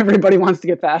 Everybody wants to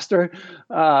get faster.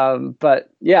 But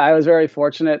yeah, I was very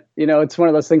fortunate. It's one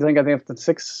of those things, I think I've done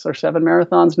 6 or 7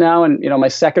 marathons now. And, my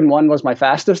second one was my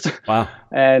fastest. Wow.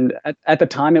 And at the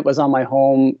time it was on my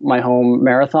home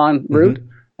marathon route.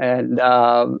 And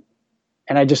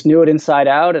I just knew it inside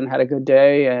out and had a good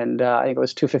day. And I think it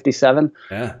was 2:57.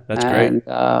 Yeah, that's great.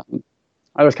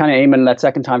 I was kind of aiming that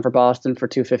second time for Boston for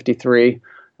 2:53.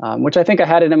 Which I think I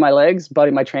had it in my legs. Buddy,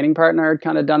 my training partner, had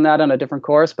kind of done that on a different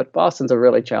course, but Boston's a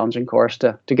really challenging course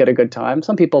to get a good time.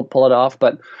 Some people pull it off,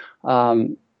 but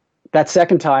that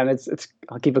second time, it's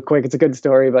I'll keep it quick. It's a good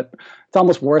story, but it's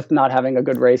almost worth not having a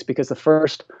good race, because the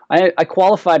first I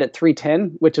qualified at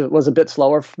 3:10, which was a bit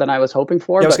slower than I was hoping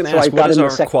for. Yeah, I was going to ask, what is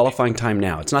our qualifying time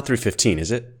now? It's not 3:15,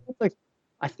 is it?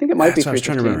 I think it might be 3:15. I was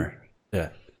trying to remember.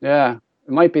 Yeah,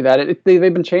 it might be that.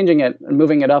 They've been changing it and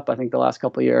moving it up, I think, the last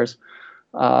couple of years.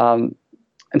 And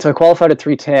so I qualified at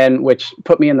 3:10, which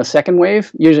put me in the second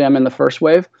wave. Usually I'm in the first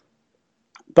wave.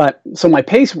 But so my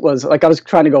pace was like, I was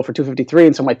trying to go for 2:53.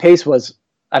 And so my pace was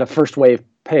at a first wave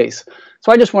pace.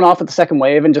 So I just went off at the second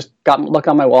wave and just look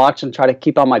on my watch and try to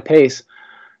keep on my pace.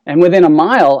 And within a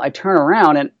mile, I turn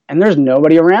around and there's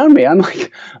nobody around me. I'm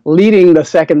like leading the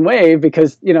second wave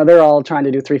because, they're all trying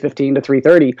to do 3:15 to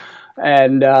 3:30.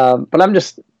 And, but I'm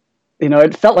just,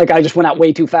 it felt like I just went out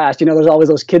way too fast. There's always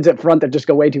those kids up front that just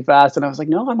go way too fast. And I was like,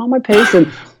 no, I'm on my pace.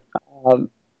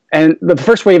 And the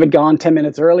first wave had gone 10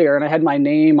 minutes earlier, and I had my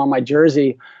name on my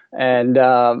jersey. And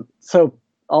so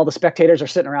all the spectators are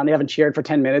sitting around. They haven't cheered for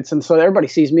 10 minutes. And so everybody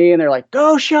sees me, and they're like,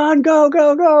 go, Shawn, go,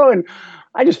 go, go. And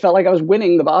I just felt like I was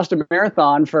winning the Boston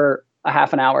Marathon for a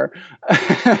half an hour.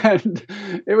 And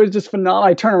it was just phenomenal.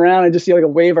 I turn around and just see like a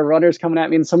wave of runners coming at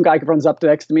me, and some guy runs up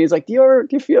next to me. He's like, do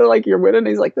you feel like you're winning?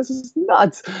 He's like, this is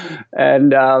nuts.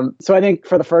 And so I think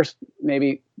for the first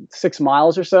maybe 6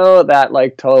 miles or so, that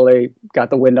like totally got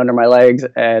the wind under my legs,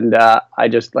 and I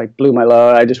just like blew my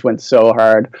load. I just went so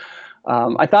hard.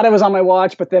 I thought I was on my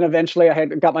watch, but then eventually I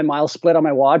had got my miles split on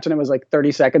my watch, and it was like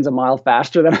 30 seconds a mile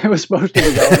faster than I was supposed to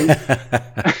be going.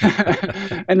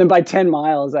 And then by 10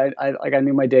 miles, I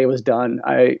knew my day was done.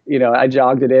 I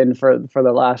jogged it in for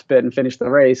the last bit and finished the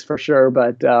race for sure.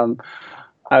 But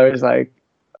I was like,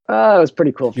 it was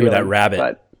pretty cool. You were that rabbit.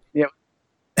 But,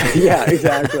 yeah,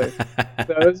 exactly.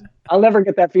 So I'll never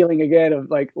get that feeling again of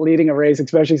like leading a race,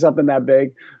 especially something that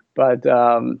big. But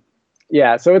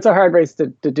yeah, so it's a hard race to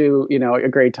do, a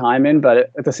great time in,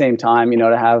 but at the same time,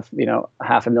 to have,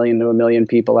 500,000 to 1 million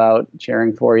people out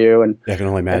cheering for you. And I can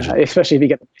only imagine. Especially if you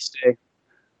get the nice day.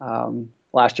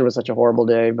 Last year was such a horrible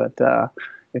day, but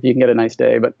if you can get a nice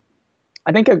day. But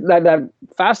I think that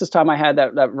fastest time I had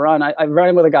that run, I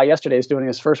ran with a guy yesterday who's doing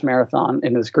his first marathon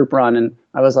in his group run. And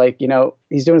I was like,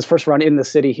 he's doing his first run in the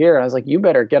city here. And I was like, you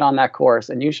better get on that course.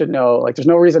 And you should know, like, there's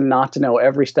no reason not to know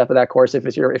every step of that course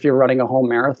if you're running a home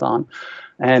marathon.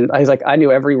 And I was like, I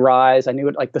knew every rise. I knew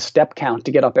it, like the step count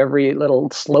to get up every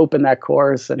little slope in that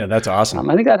course. And, yeah, that's awesome.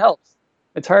 I think that helps.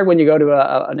 It's hard when you go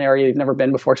to an area you've never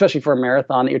been before, especially for a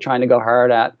marathon that you're trying to go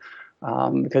hard at.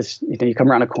 Because you come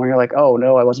around a corner, you're like, oh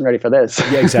no, I wasn't ready for this.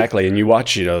 Yeah, exactly. And you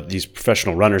watch, these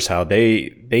professional runners, how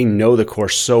they know the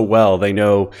course so well. They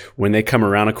know when they come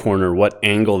around a corner, what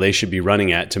angle they should be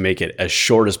running at to make it as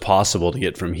short as possible to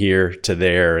get from here to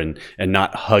there, and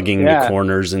not hugging the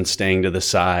corners and staying to the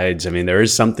sides. I mean, there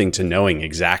is something to knowing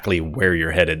exactly where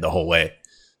you're headed the whole way.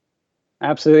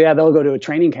 Absolutely. Yeah. They'll go to a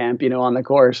training camp, on the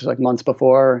course like months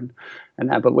before and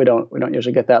that, but we don't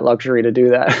usually get that luxury to do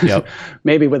that. Yep.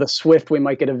 Maybe with a Swift, we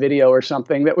might get a video or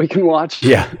something that we can watch.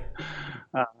 Yeah.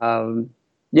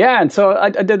 Yeah. And so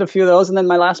I did a few of those, and then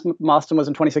my last Boston was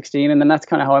in 2016. And then that's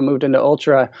kind of how I moved into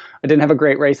ultra. I didn't have a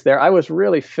great race there. I was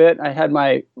really fit. I had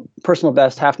my personal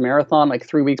best half marathon like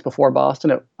 3 weeks before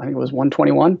Boston. I think it was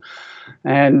 1:21.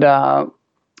 And,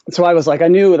 so I was like, I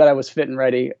knew that I was fit and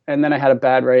ready, and then I had a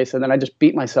bad race, and then I just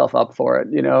beat myself up for it,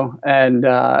 and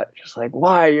just like,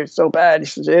 why, you're so bad, you're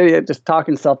such an idiot, just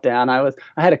talking stuff down. I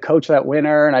had a coach that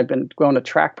winter, and I've been going to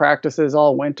track practices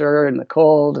all winter in the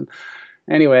cold, and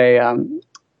anyway,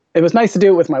 it was nice to do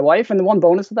it with my wife. And the one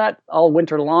bonus of that, all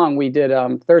winter long, we did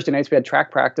Thursday nights we had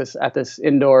track practice at this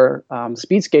indoor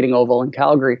speed skating oval in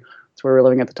Calgary. It's where we were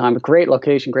living at the time. A great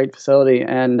location, great facility.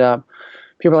 And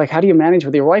people are like, how do you manage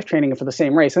with your wife training for the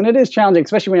same race? And it is challenging,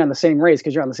 especially when you're on the same race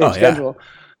because you're on the same schedule.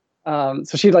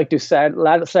 So she'd like do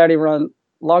Saturday run,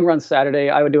 long run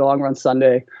Saturday. I would do a long run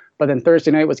Sunday. But then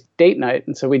Thursday night was date night,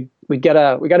 and so we got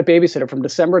a babysitter from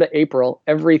December to April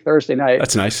every Thursday night.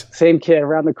 That's nice. Same kid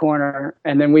around the corner,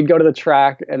 and then we'd go to the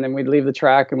track, and then we'd leave the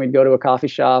track, and we'd go to a coffee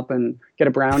shop and get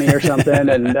a brownie or something,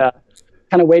 and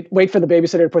kind of wait for the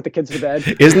babysitter to put the kids to bed.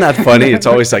 Isn't that funny? It's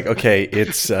always like, okay,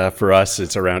 it's for us,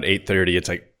 it's around 8:30. It's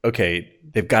like, okay,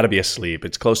 they've got to be asleep.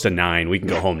 It's close to 9. We can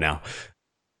go home now.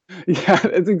 Yeah,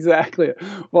 it's exactly it.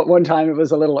 Well, one time it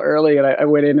was a little early, and I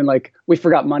went in and like we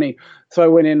forgot money, so I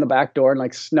went in the back door and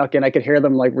like snuck in. I could hear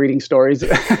them like reading stories,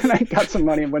 and I got some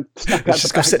money and snuck out the back door.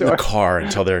 Just go sit in the car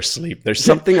until they're asleep. There's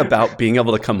something about being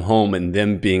able to come home and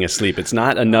them being asleep. It's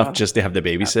not enough just to have the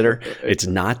babysitter. It's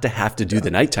not to have to do the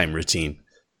nighttime routine.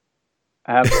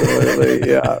 Absolutely,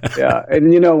 yeah.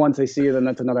 And once they see you, then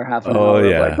that's another half an hour. Oh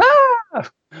yeah. Like, ah!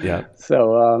 Yeah.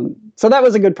 So that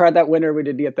was a good part. That winter, we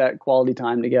did get that quality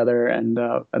time together, and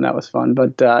that was fun.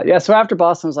 But so after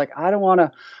Boston, I was like, I don't want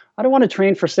to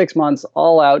train for 6 months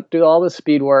all out, do all the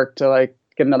speed work to like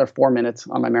get another 4 minutes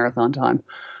on my marathon time.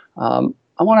 I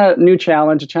want a new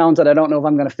challenge, a challenge that I don't know if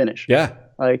I'm going to finish. Yeah.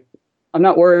 Like, I'm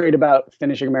not worried about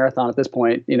finishing a marathon at this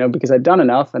point, because I'd done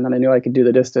enough, and then I knew I could do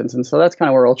the distance. And so that's kind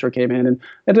of where ultra came in. And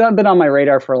it had been on my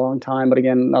radar for a long time, but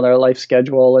again, another life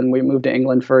schedule. And we moved to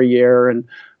England for a year, and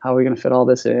how are we going to fit all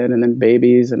this in? And then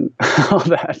babies and all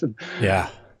that. Yeah.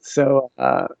 So,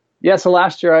 so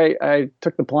last year I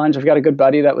took the plunge. I've got a good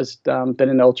buddy that was been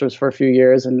in ultras for a few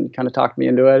years and kind of talked me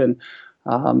into it,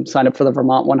 and signed up for the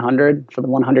Vermont 100, for the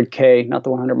 100K, not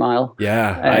the 100 mile.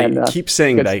 Yeah. And, I keep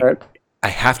saying that I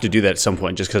have to do that at some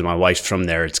point just because my wife's from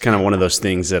there. It's kind of one of those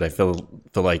things that I feel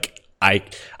like I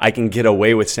can get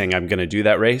away with saying I'm going to do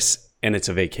that race, and it's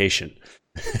a vacation.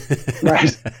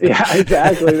 Right. Yeah,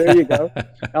 exactly. There you go.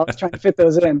 I was trying to fit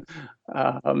those in.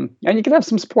 And you can have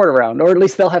some support around, or at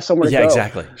least they'll have somewhere to go. Yeah,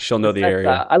 exactly. She'll know the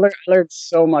area. I learned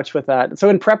so much with that. So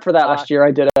in prep for that last year,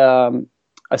 I did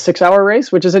a 6-hour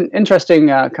race, which is an interesting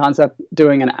concept,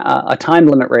 doing a time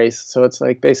limit race. So it's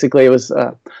like basically it was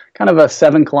kind of a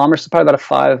 7 kilometers, probably about a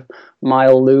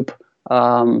 5-mile loop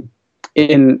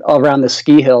in around the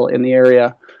ski hill in the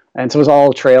area. And so it was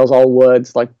all trails, all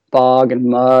woods, like bog and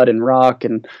mud and rock.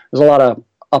 And there's a lot of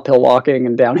uphill walking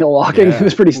and downhill walking. Yeah. It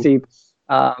was pretty steep.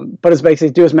 But it's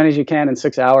basically do as many as you can in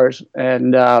 6 hours.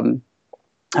 And I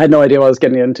had no idea what I was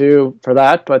getting into for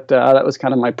that. But that was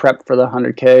kind of my prep for the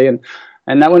 100K.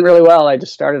 And that went really well. I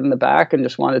just started in the back and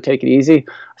just wanted to take it easy.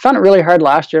 I found it really hard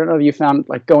last year. I don't know if you found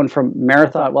like going from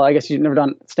marathon. Well, I guess you've never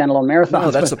done standalone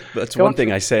marathons. No, that's one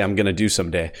thing I say I'm going to do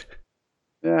someday.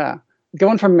 Yeah.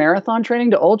 Going from marathon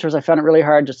training to ultras, I found it really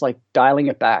hard just like dialing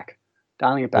it back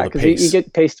because you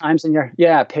get pace times in your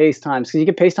because you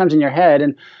get pace times in your head,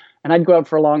 and I'd go out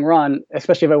for a long run,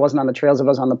 especially if I wasn't on the trails, if I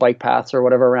was on the bike paths or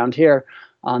whatever around here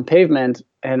on pavement,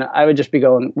 and I would just be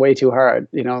going way too hard,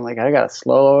 like I gotta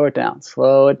slow it down,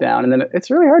 and then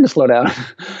it's really hard to slow down.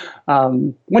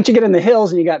 Once you get in the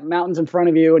hills and you got mountains in front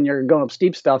of you and you're going up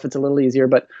steep stuff, it's a little easier,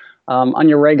 but on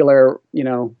your regular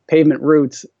pavement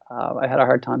routes, I had a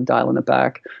hard time dialing it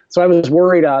back. So I was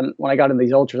worried when I got into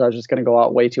these ultras, I was just going to go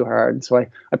out way too hard. So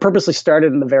I purposely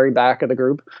started in the very back of the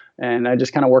group, and I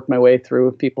just kind of worked my way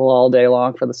through people all day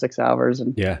long for the 6 hours.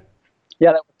 And yeah,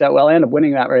 that worked out well. I ended up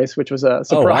winning that race, which was a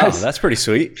surprise. Oh, wow. That's pretty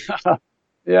sweet.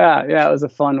 Yeah, it was a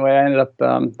fun way. I ended up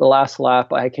the last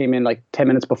lap, I came in like 10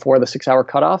 minutes before the 6 hour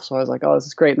cutoff. So I was like, oh, this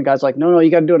is great. And the guy's like, no,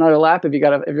 you got to do another lap if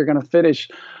you're going to finish.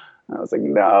 I was like,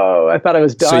 no, I thought I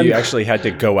was done. So you actually had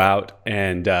to go out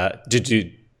and did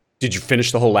you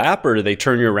finish the whole lap, or do they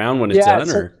turn you around when it's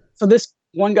done? So this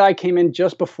one guy came in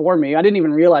just before me. I didn't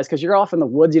even realize, because you're off in the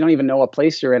woods, you don't even know what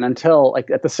place you're in until like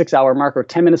at the 6 hour mark or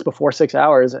 10 minutes before 6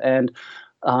 hours. And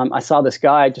I saw this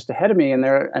guy just ahead of me,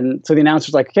 and so the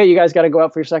announcer's like, okay, you guys got to go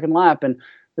out for your second lap. And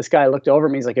this guy looked over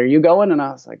at me. He's like, are you going? And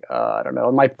I was like, I don't know.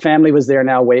 And my family was there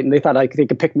now waiting. They thought they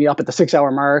could pick me up at the 6 hour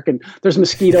mark, and there's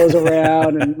mosquitoes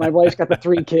around, and my wife's got the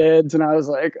 3 kids. And I was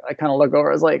like, I kind of look over.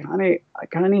 I was like, honey, I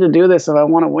kind of need to do this if I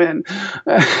want to win.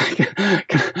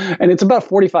 And it's about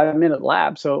 45-minute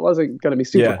lap, so it wasn't going to be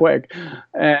super quick.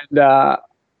 And I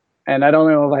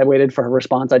don't know if I waited for her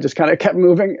response. I just kind of kept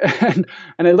moving. And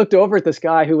I looked over at this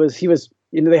guy he was,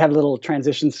 they had a little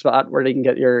transition spot where they can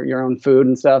get your own food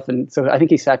and stuff. And so I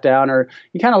think he sat down, or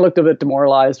he kind of looked a bit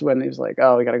demoralized when he was like,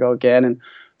 oh, we got to go again. And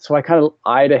so I kind of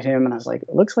eyed at him, and I was like,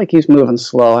 it looks like he's moving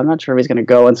slow. I'm not sure if he's going to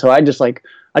go. And so I just I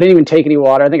didn't even take any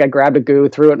water. I think I grabbed a goo,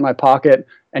 threw it in my pocket,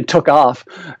 and took off.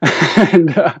 And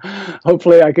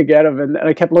hopefully I could get him. And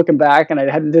I kept looking back, and I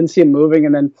didn't see him moving.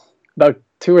 And then about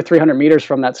 200 or 300 meters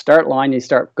from that start line, you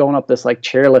start going up this like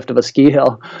chairlift of a ski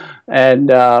hill.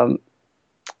 And I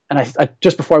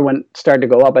just before I started to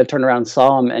go up, I turned around and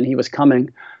saw him, and he was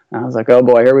coming. And I was like, oh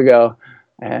boy, here we go.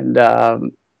 And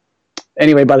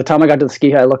anyway, by the time I got to the ski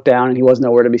hill, I looked down and he was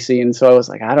nowhere to be seen. So I was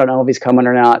like, I don't know if he's coming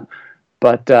or not.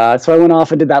 But so I went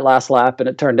off and did that last lap, and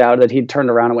it turned out that he'd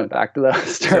turned around and went back to the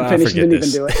start finish. Didn't even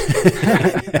do it.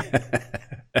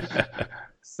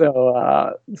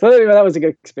 So anyway, that was a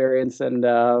good experience, and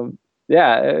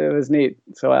yeah, it was neat.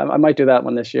 So I might do that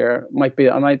one this year. They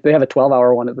have a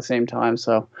 12-hour one at the same time,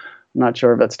 so I'm not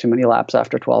sure if that's too many laps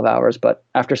after 12 hours. But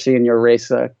after seeing your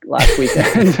race last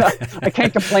weekend, I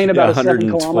can't complain about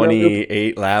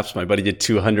 128 laps. My buddy did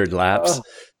 200 laps. Oh.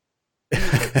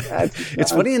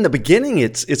 It's funny in the beginning.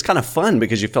 It's kind of fun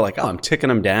because you feel like, oh, I'm ticking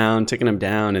them down,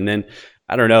 and then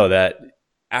I don't know that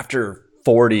after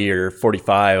 40 or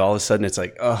 45, all of a sudden it's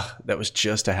like, oh, that was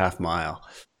just a half mile.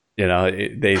 You know,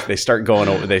 they start going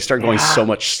over. They start going so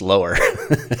much slower.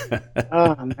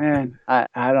 Oh man, I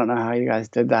don't know how you guys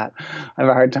did that. I have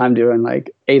a hard time doing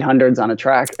like 800s on a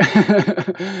track.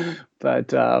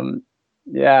 But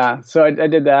yeah, so I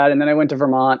did that, and then I went to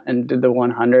Vermont and did the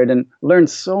 100 and learned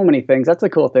so many things. That's the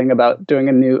cool thing about doing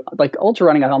a new, like ultra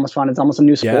running. I almost find it's almost a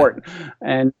new sport,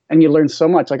 and you learn so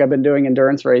much. Like I've been doing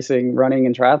endurance racing, running,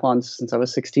 and triathlons since I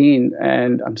was 16,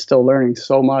 and I'm still learning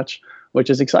so much, which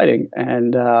is exciting.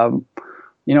 And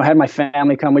you know, had my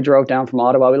family come. We drove down from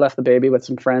Ottawa. We left the baby with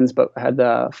some friends, but had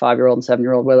the 5-year-old and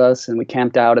 7-year-old with us, and we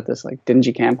camped out at this like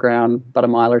dingy campground about a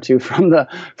mile or two from the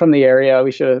area.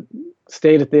 We should have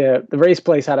stayed at the race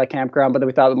place had a campground, but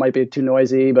we thought it might be too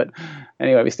noisy. But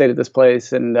anyway, we stayed at this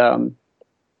place, and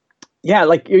yeah,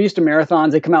 like you're used to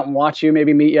marathons. They come out and watch you,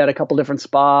 maybe meet you at a couple different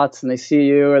spots, and they see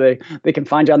you, or they can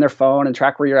find you on their phone and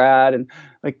track where you're at, and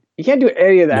like you can't do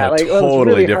any of that. Yeah, like totally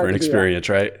really different experience,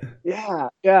 right? Yeah.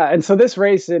 And so this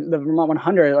race, the Vermont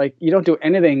 100, like you don't do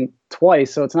anything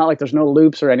twice, so it's not like there's no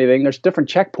loops or anything. There's different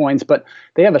checkpoints, but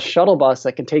they have a shuttle bus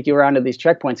that can take you around to these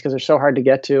checkpoints because they're so hard to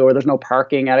get to, or there's no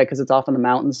parking at it because it's off in the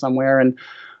mountains somewhere. And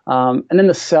then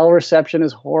the cell reception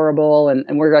is horrible, and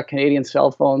we've got Canadian cell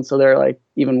phones, so they're like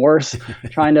even worse,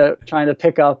 trying to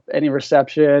pick up any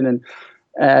reception.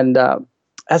 And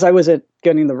as I was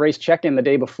getting the race check-in the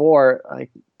day before, like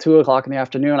 2:00 in the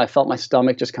afternoon, I felt my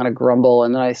stomach just kind of grumble,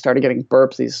 and then I started getting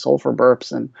burps, these sulfur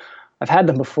burps, and I've had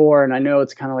them before, and I know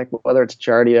it's kind of like whether it's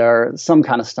giardia or some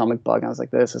kind of stomach bug. And I was like,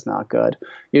 this is not good.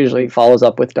 Usually follows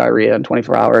up with diarrhea in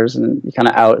 24 hours, and you're kind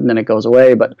of out, and then it goes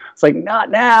away. But it's like, not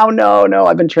now, no.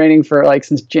 I've been training for like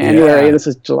since January. Yeah. This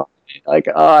is July. Like,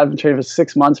 I've been training for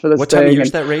 6 months for this. What time of year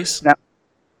is that race? Now,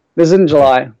 this is in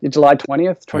July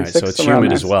 20th, 26th. Right, so it's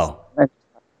humid as well.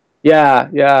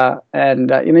 Yeah.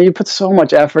 And, you know, you put so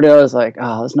much effort in. I was like,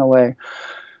 oh, there's no way.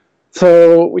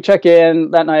 So we check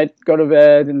in that night, go to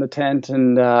bed in the tent,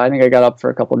 and I think I got up for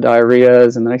a couple of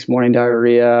diarrheas, and the next morning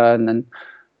diarrhea. And then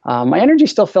my energy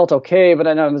still felt okay, but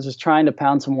I was just trying to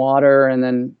pound some water, and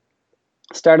then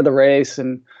started the race.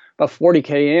 And about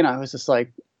 40K in, I was just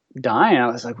like dying. I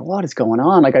was like, what is going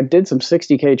on? Like I did some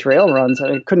 60K trail runs.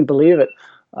 And I couldn't believe it.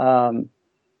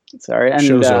 Sorry. And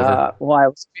Show's over. Why I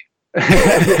was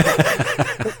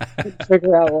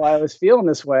figure out why I was feeling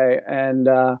this way. And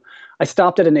I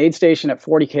stopped at an aid station at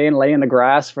 40K and lay in the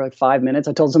grass for like 5 minutes.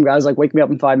 I told some guys, like, wake me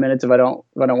up in 5 minutes if I don't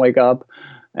wake up.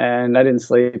 And I didn't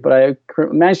sleep, but I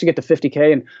managed to get to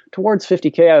 50K. And towards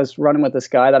 50K, I was running with this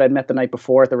guy that I'd met the night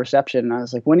before at the reception. And I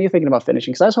was like, when are you thinking about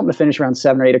finishing? Because I was hoping to finish around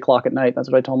 7 or 8 o'clock at night. That's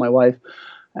what I told my wife.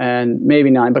 And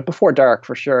maybe 9, but before dark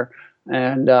for sure.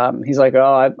 And he's like,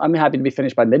 oh, I'm happy to be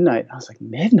finished by midnight. I was like,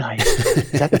 midnight?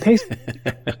 Is that the pace?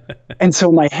 And so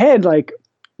in my head, like,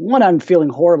 one, I'm feeling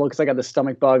horrible because I got the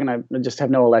stomach bug and I just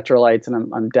have no electrolytes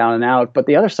and I'm down and out. But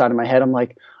the other side of my head, I'm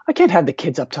like, I can't have the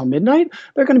kids up till midnight.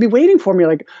 They're going to be waiting for me.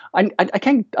 Like, I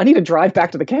can't, I need to drive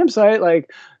back to the campsite.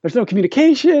 Like, there's no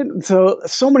communication. So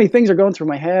many things are going through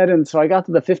my head. And so I got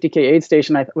to the 50K aid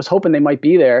station. I was hoping they might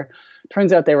be there.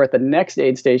 Turns out they were at the next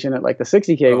aid station at like the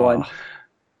 60K one.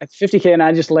 At 50K, and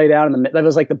I just lay down that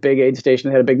was like the big aid station.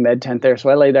 They had a big med tent there. So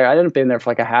I lay there. I ended up being there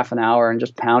for like a half an hour and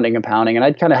just pounding. And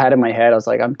I'd kind of had in my head, I was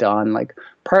like, I'm done. Like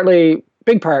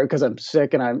big part because I'm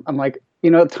sick. And I'm like, you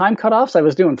know, time cutoffs, I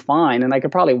was doing fine. And I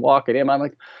could probably walk it in. I'm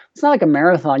like, it's not like a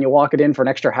marathon. You walk it in for an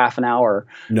extra half an hour.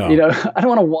 No. You know, I don't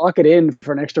want to walk it in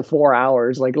for an extra 4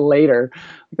 hours, like later.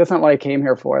 That's not what I came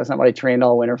here for. That's not what I trained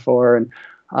all winter for. And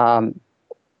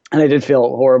I did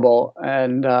feel horrible.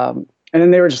 And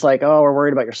then they were just like, oh, we're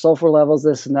worried about your sulfur levels,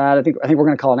 this and that. I think we're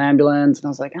going to call an ambulance. And I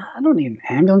was like, I don't need an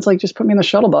ambulance. Like, just put me in the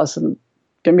shuttle bus and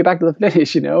get me back to the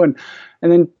finish, you know? And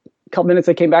then a couple minutes,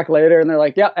 they came back later and they're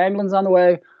like, yeah, ambulance on the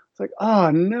way. It's like,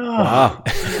 oh, no. Wow.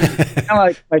 And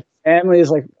like my family is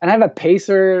like, and I have a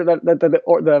pacer that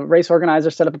the race organizer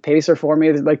set up a pacer for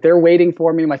me. Like they're waiting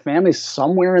for me. My family's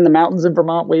somewhere in the mountains of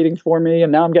Vermont waiting for me.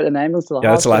 And now I'm getting an ambulance to the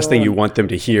hospital. That's the last thing you want them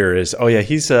to hear is, oh yeah,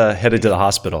 he's headed to the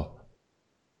hospital.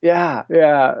 Yeah.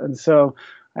 Yeah. And so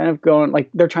I end up going, like,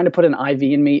 they're trying to put an IV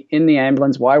in me in the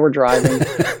ambulance while we're driving.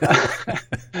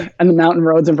 And the mountain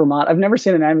roads in Vermont. I've never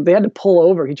seen an ambulance. They had to pull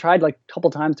over. He tried like a couple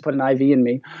times to put an IV in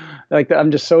me. Like,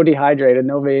 I'm just so dehydrated,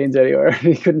 no veins anywhere.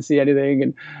 He couldn't see anything.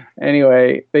 And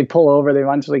anyway, they pull over. They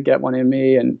eventually get one in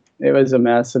me, and it was a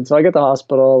mess. And so I get to the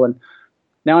hospital, and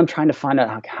now I'm trying to find out,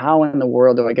 like, how in the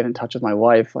world do I get in touch with my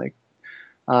wife? Like,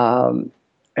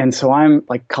 and so I'm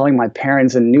like calling my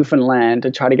parents in Newfoundland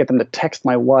to try to get them to text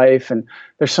my wife. And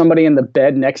there's somebody in the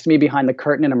bed next to me behind the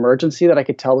curtain in emergency that I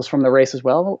could tell was from the race as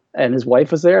well. And his wife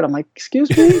was there. And I'm like, excuse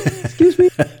me,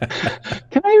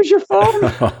 can I use your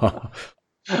phone?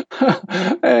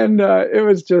 And it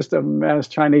was just a mess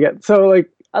trying to get, so like,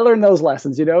 I learned those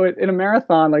lessons, in a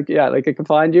marathon, like, yeah, like it can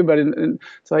find you, but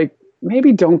it's like,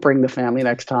 maybe don't bring the family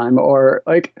next time, or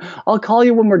like, I'll call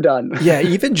you when we're done. Yeah.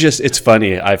 Even just, it's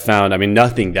funny. I found, I mean,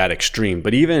 nothing that extreme,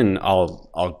 but even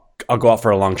I'll go out for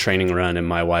a long training run and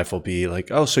my wife will be like,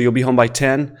 oh, so you'll be home by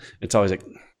 10. It's always like,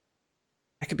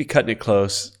 I could be cutting it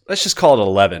close. Let's just call it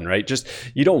 11, right? Just,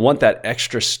 you don't want that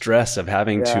extra stress of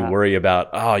having to worry about,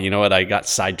 oh, you know what? I got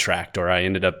sidetracked, or I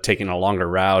ended up taking a longer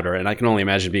route, and I can only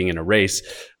imagine being in a race.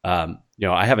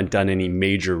 I haven't done any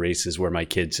major races where my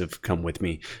kids have come with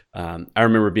me. I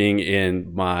remember being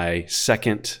in my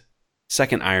second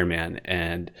Ironman,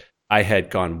 and I had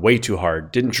gone way too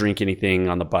hard, didn't drink anything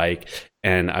on the bike,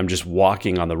 and I'm just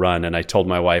walking on the run. And I told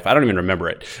my wife, I don't even remember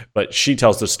it, but she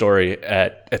tells the story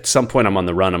at some point I'm on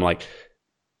the run. I'm like,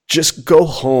 just go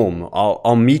home.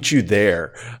 I'll meet you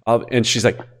there. And she's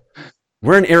like,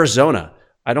 we're in Arizona.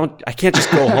 I can't just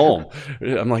go home.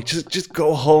 I'm like, just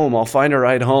go home. I'll find a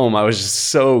ride home. I was just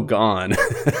so gone.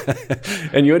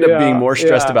 And you end up being more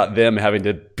stressed about them having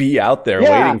to be out there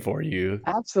waiting for you.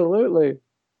 Absolutely.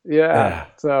 Yeah.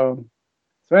 So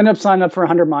I ended up signing up for a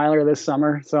 100-miler this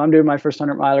summer. So I'm doing my first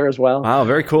 100-miler as well. Wow,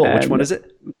 very cool. And which one is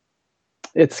it?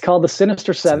 It's called the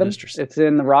Sinister 7. It's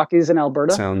in the Rockies in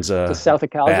Alberta. Sounds just south of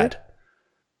Calgary. bad.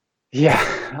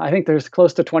 Yeah, I think there's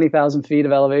close to 20,000 feet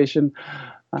of elevation.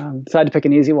 Decided to pick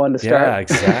an easy one to start. Yeah,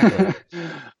 exactly.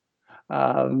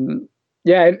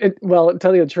 Well, to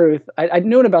tell you the truth, I'd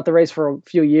known about the race for a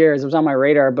few years. It was on my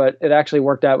radar, but it actually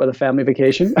worked out with a family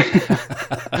vacation.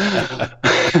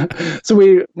 So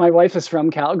my wife is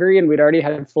from Calgary, and we'd already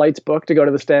had flights booked to go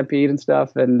to the Stampede and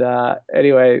stuff. And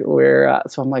anyway,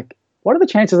 so I'm like, what are the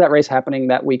chances of that race happening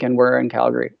that weekend we're in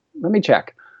Calgary? Let me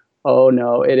check. Oh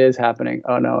no, it is happening.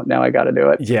 Oh no, now I got to do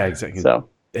it. Yeah, exactly. So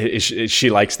is she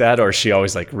likes that, or is she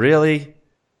always like, really?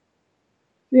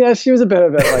 Yeah, she was a bit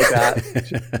of it like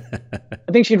that.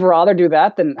 I think she'd rather do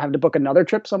that than have to book another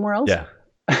trip somewhere else. Yeah.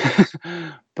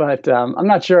 But I'm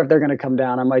not sure if they're going to come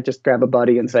down. I might just grab a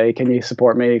buddy and say, "Can you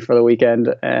support me for the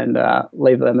weekend?" and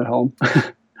leave them at home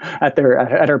at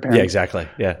her parents. Yeah, exactly.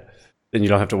 Yeah, then you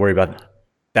don't have to worry about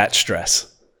that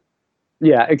stress.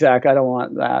 Yeah, exactly. I don't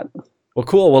want that. Well,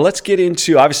 cool. Well, let's get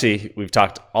into, obviously, we've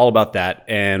talked all about that.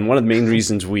 And one of the main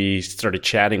reasons we started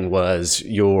chatting was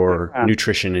your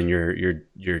nutrition and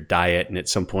your diet. And at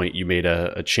some point you made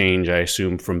a change, I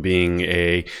assume, from being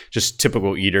a just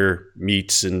typical eater,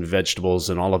 meats and vegetables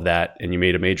and all of that. And you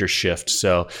made a major shift.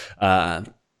 So tell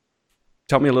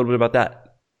me a little bit about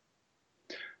that.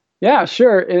 Yeah,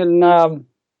 sure. In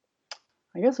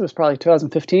I guess it was probably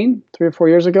 2015, 3 or 4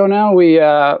 years ago now. We,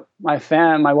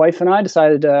 my wife and I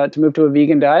decided to move to a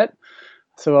vegan diet.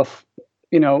 So,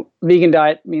 vegan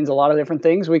diet means a lot of different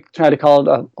things. We try to call it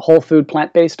a whole food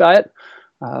plant-based diet.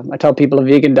 I tell people a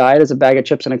vegan diet is a bag of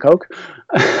chips and a Coke,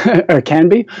 or it can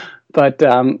be. But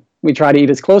we try to eat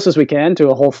as close as we can to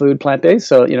a whole food plant-based,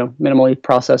 so minimally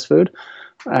processed food.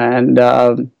 And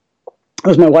it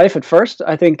was my wife at first.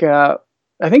 I think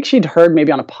she'd heard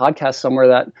maybe on a podcast somewhere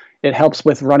that it helps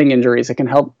with running injuries. It can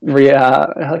help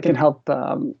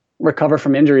recover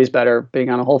from injuries better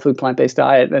being on a whole food plant-based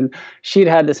diet. And she'd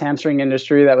had this hamstring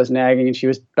industry that was nagging, and she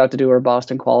was about to do her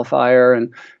Boston qualifier.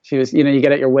 And she was, you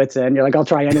get at your wits' end. You're like, I'll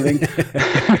try anything.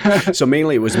 So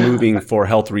mainly it was moving for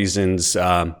health reasons,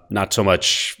 not so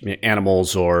much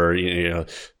animals or,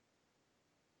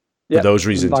 for those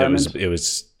reasons, it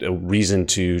was a reason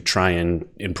to try and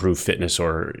improve fitness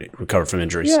or recover from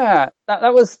injuries. Yeah,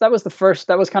 that was the first.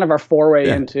 That was kind of our foray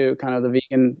into kind of the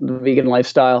vegan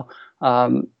lifestyle.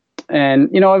 And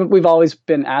we've always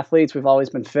been athletes. We've always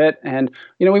been fit, and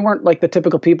we weren't like the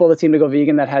typical people that seem to go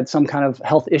vegan that had some kind of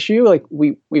health issue. Like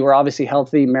we were obviously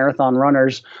healthy marathon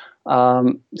runners.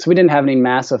 So we didn't have any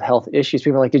massive health issues.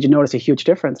 People were like, "Did you notice a huge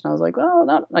difference?" And I was like, "Well,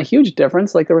 not a huge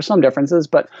difference. Like there were some differences,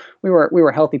 but we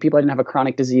were healthy people. I didn't have a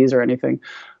chronic disease or anything."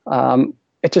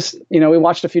 It just, we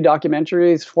watched a few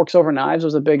documentaries. Forks Over Knives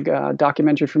was a big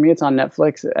documentary for me. It's on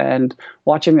Netflix, and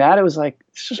watching that, it was like,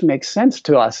 this just makes sense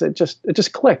to us. It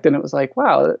just clicked, and it was like,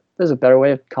 wow, there's a better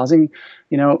way of causing,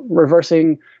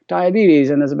 reversing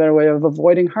diabetes, and there's a better way of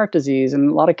avoiding heart disease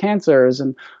and a lot of cancers,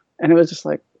 and it was just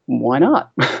like, why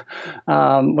not?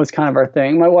 Was kind of our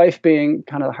thing. My wife, being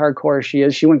kind of hardcore as she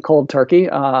is, she went cold turkey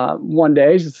one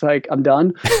day. She's like, I'm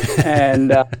done.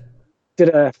 And did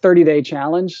a 30-day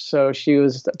challenge. So she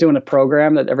was doing a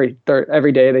program that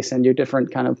every day they send you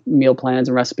different kind of meal plans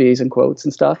and recipes and quotes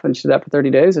and stuff. And she did that for 30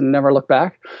 days and never looked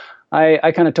back.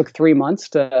 I kind of took 3 months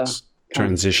to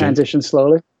transition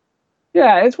slowly.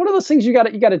 Yeah, it's one of those things you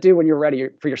got to do when you're ready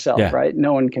for yourself, right?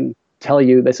 No one can tell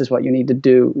you this is what you need to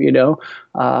do,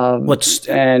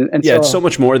 it's so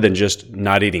much more than just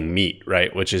not eating meat,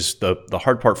 right? Which is the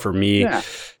hard part for me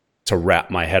to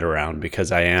wrap my head around,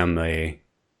 because I am a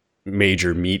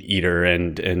major meat eater,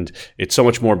 and it's so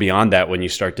much more beyond that when you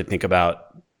start to think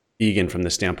about vegan from the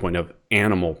standpoint of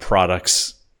animal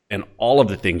products and all of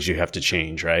the things you have to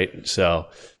change, right? So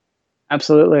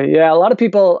absolutely. Yeah, a lot of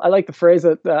people, I like the phrase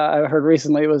that I heard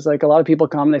recently. It was like, a lot of people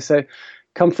come, they say,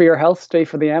 come for your health, stay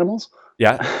for the animals.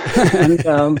 Yeah. and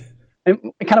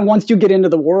kind of once you get into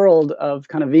the world of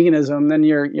kind of veganism, then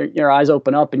your eyes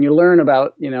open up and you learn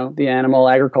about, the animal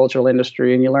agricultural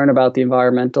industry, and you learn about the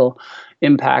environmental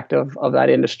impact of that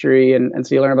industry. And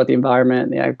so you learn about the environment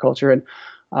and the agriculture. And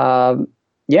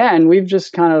and we've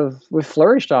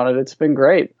flourished on it. It's been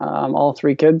great. All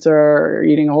 3 kids are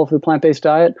eating a whole food plant-based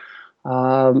diet.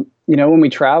 When we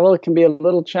travel, it can be a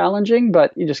little challenging,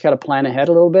 but you just got to plan ahead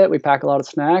a little bit. We pack a lot of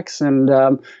snacks, and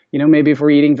maybe if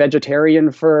we're eating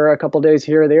vegetarian for a couple of days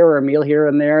here or there, or a meal here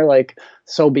and there, like,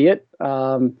 so be it.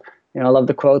 I love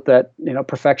the quote that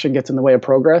perfection gets in the way of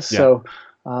progress. Yeah. So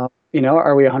are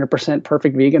we 100%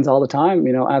 perfect vegans all the time?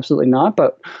 Absolutely not.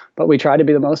 But we try to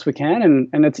be the most we can,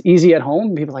 and it's easy at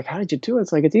home. People are like, how did you do it?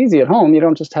 It's like, it's easy at home. You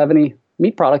don't just have any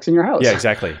meat products in your house. Yeah,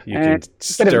 exactly. You can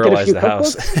sterilize the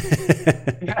house.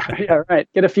 yeah, right.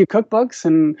 Get a few cookbooks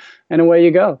and away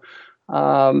you go.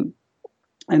 And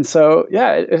so,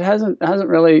 it hasn't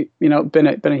really, been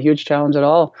a huge challenge at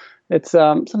all. It's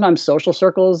sometimes social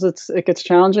circles, it gets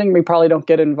challenging. We probably don't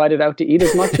get invited out to eat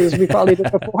as much as we probably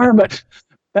did before, but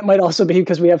that might also be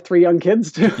because we have 3 young kids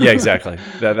too. Yeah, exactly.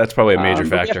 That's probably a major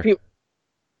factor.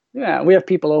 We have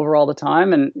people over all the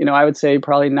time, and I would say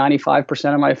probably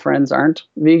 95% of my friends aren't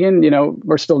vegan.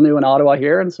 We're still new in Ottawa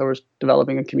here, and so we're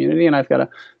developing a community, and I've got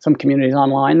some communities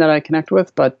online that I connect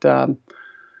with. But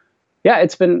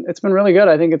it's been really good.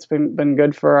 I think it's been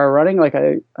good for our running. Like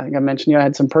I think I mentioned, I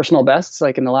had some personal bests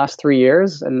like in the last 3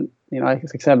 years, and like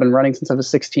I said, I've been running since I was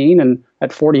 16, and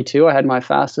at 42, I had my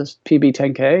fastest PB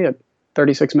 10K at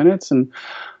 36 minutes, and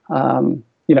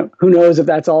who knows if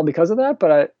that's all because of that,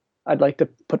 but I'd like to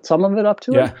put some of it up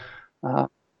to it.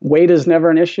 Weight is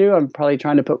never an issue. I'm probably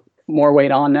trying to put more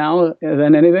weight on now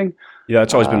than anything. Yeah,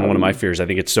 that's always been one of my fears. I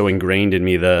think it's so ingrained in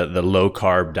me, the low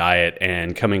carb diet,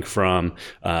 and coming from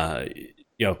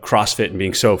CrossFit and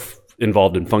being so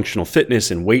involved in functional fitness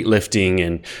and weightlifting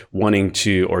and wanting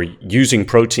to, or using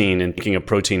protein and thinking of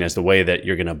protein as the way that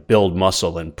you're going to build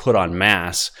muscle and put on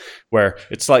mass, where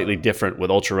it's slightly different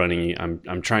with ultra running.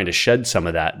 I'm trying to shed some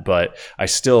of that, but I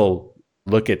still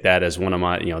look at that as one of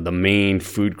my, the main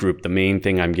food group, the main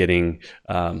thing I'm getting,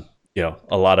 a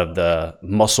lot of the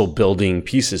muscle building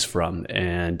pieces from.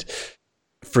 And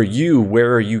for you,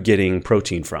 where are you getting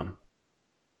protein from?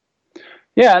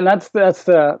 Yeah, and that's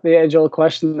the age-old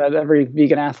question that every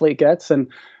vegan athlete gets,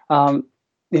 and a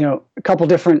couple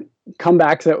different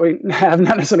comebacks that we have,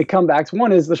 not necessarily comebacks.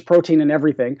 One is there's protein in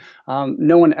everything.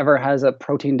 No one ever has a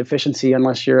protein deficiency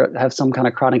unless you have some kind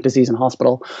of chronic disease in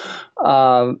hospital.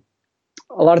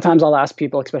 A lot of times I'll ask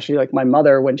people, especially like my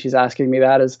mother, when she's asking me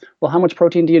that, is, well, how much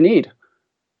protein do you need?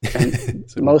 And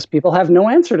most people have no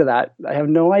answer to that. I have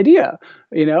no idea.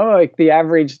 Like the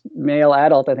average male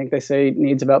adult, I think they say,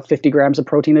 needs about 50 grams of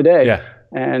protein a day. Yeah.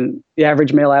 And the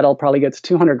average male adult probably gets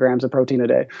 200 grams of protein a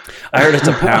day. I heard it's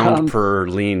a pound per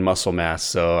lean muscle mass.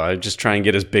 So I just try and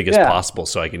get as big as possible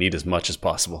so I can eat as much as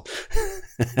possible.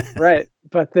 Right.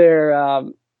 But they're, I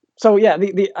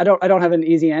don't have an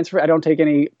easy answer. I don't take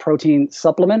any protein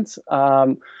supplements.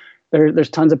 There's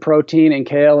tons of protein in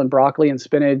kale and broccoli and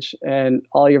spinach and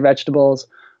all your vegetables,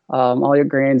 all your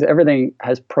grains. Everything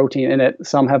has protein in it.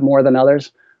 Some have more than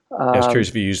others. I was curious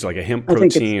if you used like a hemp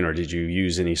protein, or did you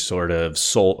use any sort of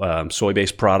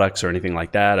soy-based products or anything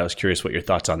like that? I was curious what your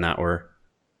thoughts on that were.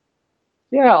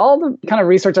 Yeah, all the kind of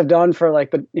research I've done for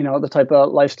like the type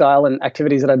of lifestyle and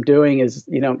activities that I'm doing is,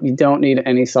 you don't need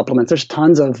any supplements. There's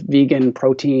tons of vegan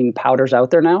protein powders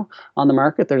out there now on the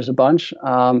market. There's a bunch.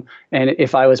 And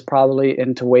if I was probably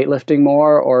into weightlifting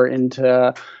more or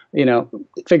into,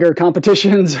 figure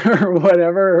competitions or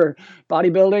whatever, or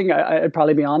bodybuilding, I'd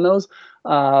probably be on those.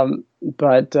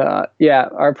 But yeah,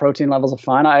 our protein levels are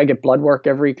fine. I get blood work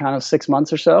every kind of 6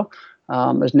 months or so.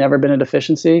 There's never been a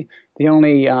deficiency. The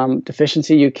only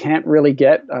deficiency you can't really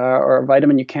get, or a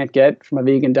vitamin you can't get from a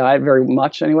vegan diet very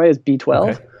much anyway, is B12.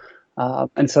 Okay.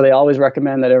 And so they always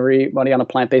recommend that everybody on a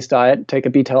plant-based diet take a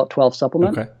B12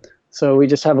 supplement. Okay. So we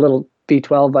just have a little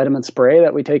B12 vitamin spray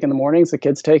that we take in the mornings. The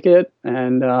kids take it,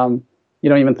 and you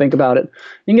don't even think about it.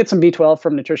 You can get some B12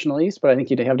 from Nutritional Yeast, but I think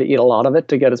you'd have to eat a lot of it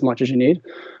to get as much as you need.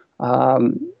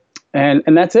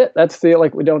 And that's it. That's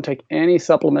we don't take any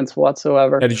supplements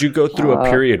whatsoever. Now, did you go through a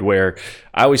period where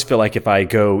I always feel like if I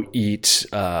go eat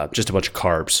just a bunch of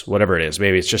carbs, whatever it is,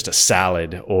 maybe it's just a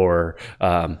salad or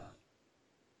I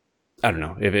don't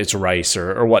know if it's rice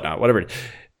or whatnot, whatever it is,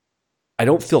 I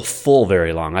don't feel full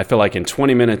very long. I feel like in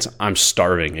 20 minutes, I'm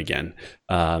starving again.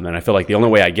 And I feel like the only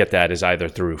way I get that is either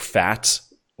through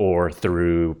fats or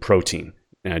through protein.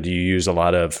 Now, do you use a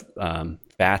lot of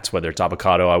fats, whether it's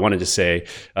avocado? I wanted to say,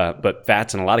 but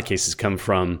fats in a lot of cases come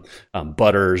from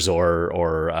butters or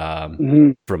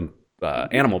from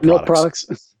animal products. Milk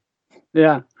products.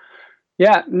 Yeah.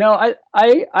 Yeah. No,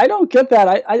 I don't get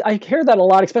that. I hear that a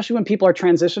lot, especially when people are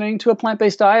transitioning to a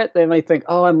plant-based diet. They might think,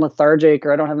 oh, I'm lethargic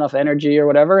or I don't have enough energy or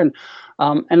whatever. And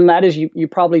that is, you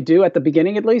probably do at the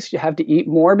beginning, at least. You have to eat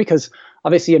more because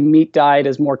obviously a meat diet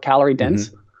is more calorie dense.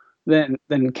 Mm-hmm.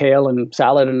 Than kale and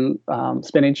salad and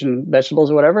spinach and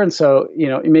vegetables or whatever. And so,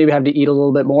 you maybe have to eat a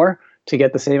little bit more to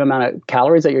get the same amount of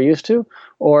calories that you're used to.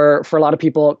 Or for a lot of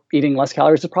people, eating less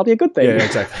calories is probably a good thing. Yeah,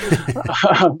 exactly.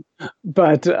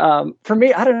 But for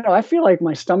me, I don't know. I feel like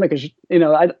my stomach is,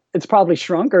 it's probably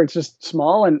shrunk or it's just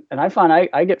small. And I find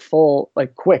I get full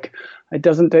like quick. It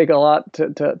doesn't take a lot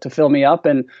to fill me up.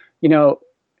 And,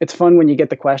 it's fun when you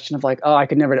get the question of like, oh,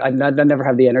 I'd never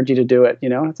have the energy to do it.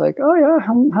 It's like, oh yeah,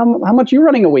 how much are you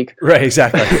running a week? Right,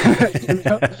 exactly.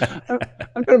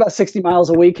 I'm doing about 60 miles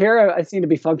a week here. I seem to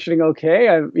be functioning okay.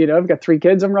 I've got 3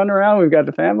 kids I'm running around. We've got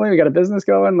a family. We got a business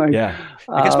going. Like, yeah.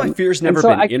 I guess my fear's never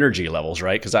been energy levels,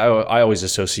 right? Because I always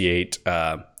associate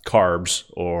carbs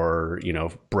or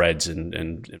breads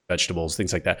and vegetables,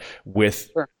 things like that,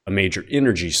 with a major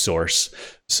energy source.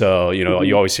 So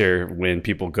you always hear when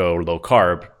people go low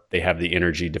carb, they have the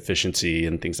energy deficiency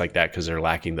and things like that because they're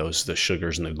lacking the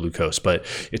sugars and the glucose. But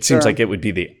it seems like it would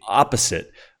be the opposite.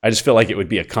 I just feel like it would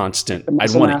be a constant.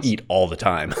 I'd want to eat all the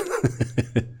time.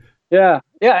 Yeah,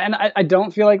 and I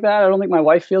don't feel like that. I don't think my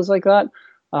wife feels like that.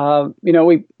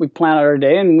 We plan out our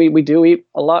day and we do eat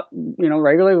a lot,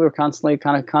 regularly. We're constantly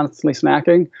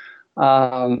snacking,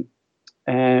 and,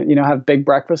 have big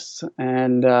breakfasts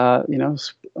and, a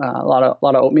lot of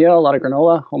oatmeal, a lot of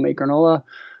granola, homemade granola,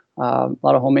 a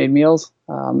lot of homemade meals.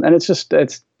 And it just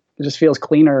feels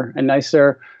cleaner and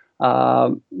nicer.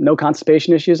 No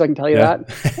constipation issues, I can tell you that.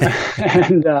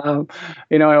 And,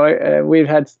 we've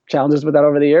had challenges with that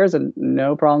over the years and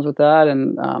no problems with that.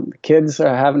 And the kids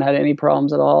haven't had any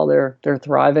problems at all. They're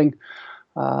thriving.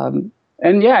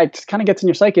 And yeah, it just kind of gets in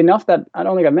your psyche enough that I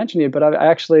don't think I mentioned it, but I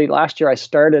actually, last year I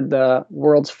started the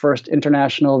world's first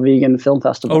international vegan film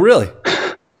festival. Oh, really?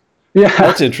 Yeah.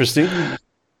 That's interesting.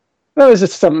 That was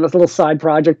just a little side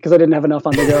project because I didn't have enough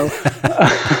on the go.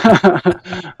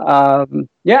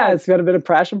 Yeah, it's got a bit of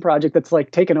passion project that's like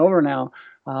taken over now.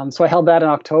 So I held that in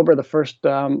October, the first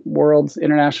World's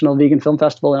International Vegan Film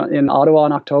Festival in Ottawa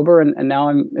in October. And now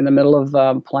I'm in the middle of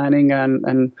planning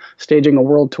and staging a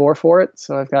world tour for it.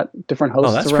 So I've got different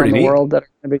hosts around the world that are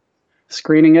going to be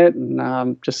screening it.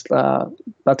 And just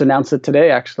about to announce it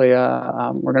today, actually.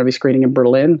 We're going to be screening in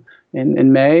Berlin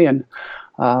in May. And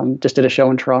just did a show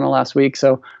in Toronto last week.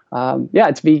 So yeah,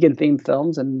 it's vegan themed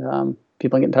films, and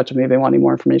people can get in touch with me if they want any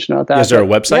more information about that. Is there a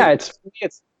website?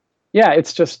 Yeah,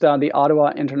 it's just the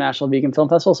Ottawa International Vegan Film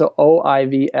Festival. So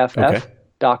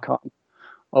OIVFF.com.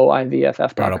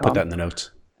 OIVFF.com. Right, I'll put that in the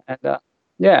notes. And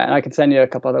and I can send you a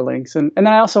couple other links. And then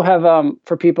I also have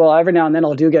for people, every now and then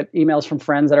I'll get emails from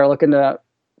friends that are looking to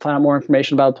find out more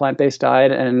information about a plant-based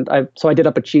diet. And so I did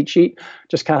up a cheat sheet,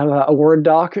 just kind of a Word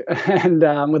doc and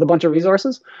with a bunch of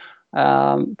resources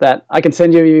that I can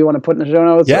send you if you want to put in the show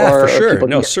notes. Yeah, for sure.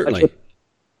 No, certainly.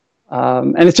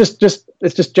 And it's just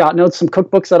it's just jot notes, some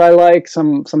cookbooks that I like,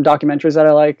 some documentaries that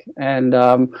I like, and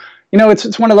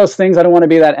it's one of those things. I don't want to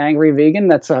be that angry vegan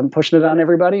that's pushing it on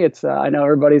everybody. It's I know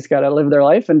everybody's got to live their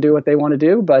life and do what they want to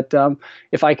do, but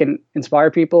if I can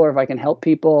inspire people or if I can help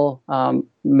people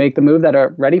make the move that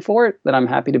are ready for it, then I'm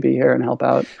happy to be here and help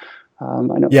out. I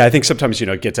know. Yeah, I think sometimes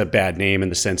it gets a bad name in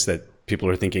the sense that people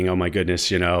are thinking, "Oh my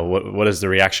goodness, what is the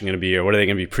reaction going to be, or what are they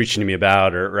going to be preaching to me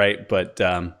about?" Or right, but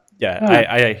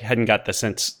I hadn't got the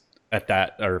sense at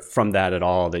that or from that at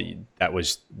all that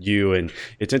was you. And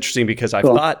it's interesting because I've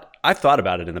thought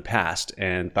about it in the past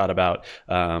and thought about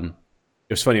it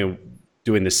was funny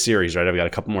doing this series, right? I've got a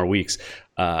couple more weeks.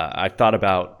 I thought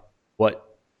about what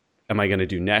am I going to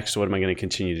do next? What am I going to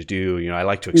continue to do? I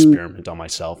like to experiment on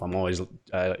myself.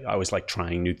 I always like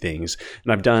trying new things,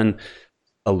 and I've done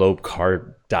a low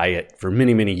carb diet for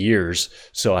many, many years.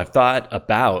 So I've thought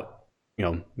about,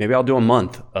 maybe I'll do a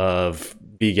month of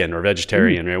vegan or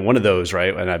vegetarian or one of those,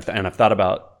 right? And I've thought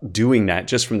about doing that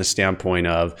just from the standpoint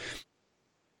of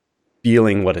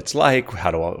feeling what it's like,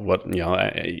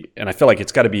 and I feel like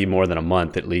it's got to be more than a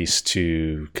month at least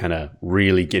to kind of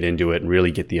really get into it and really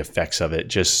get the effects of it.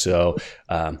 Just so,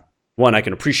 one, I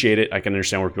can appreciate it, I can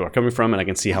understand where people are coming from, and I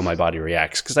can see how my body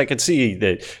reacts, because I can see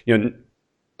that,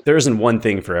 there isn't one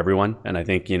thing for everyone. And I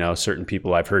think, certain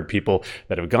people, I've heard people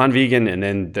that have gone vegan and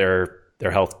then their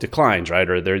health declines, right?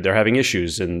 Or they're having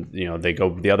issues and, they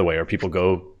go the other way, or people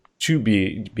go to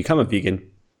become a vegan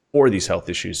for these health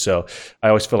issues. So I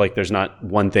always feel like there's not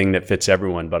one thing that fits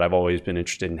everyone, but I've always been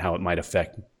interested in how it might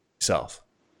affect myself.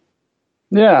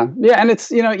 Yeah. And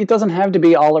it's, it doesn't have to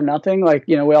be all or nothing. Like,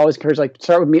 we always encourage,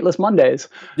 start with meatless Mondays,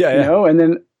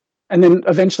 and then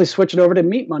eventually switch it over to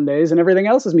meat Mondays and everything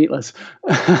else is meatless.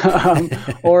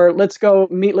 Or let's go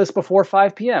meatless before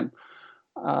 5 p.m.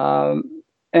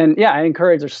 And yeah, I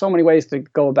encourage, there's so many ways to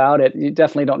go about it. You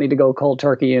definitely don't need to go cold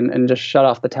turkey and just shut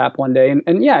off the tap one day.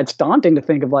 And yeah, it's daunting to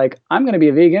think of I'm going to be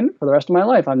a vegan for the rest of my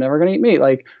life. I'm never going to eat meat.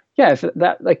 If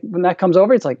that, when that comes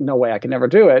over, it's no way, I can never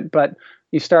do it. But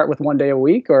you start with one day a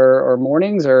week or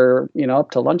mornings or,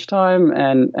 up to lunchtime.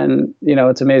 And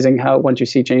it's amazing how once you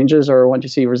see changes or once you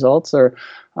see results or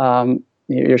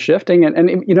you're shifting.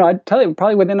 And I'd tell you,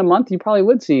 probably within a month, you probably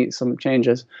would see some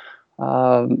changes.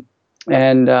 So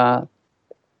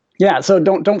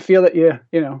don't feel that you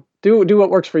do what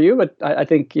works for you. But I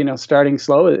think, starting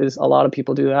slow is, a lot of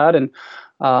people do that. And,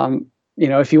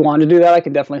 if you want to do that, I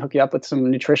can definitely hook you up with some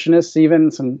nutritionists,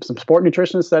 even some sport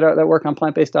nutritionists that work on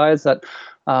plant-based diets that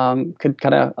could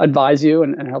kind of advise you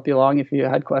and help you along if you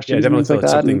had questions. Yeah, definitely feel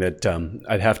it's something that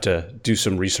I'd have to do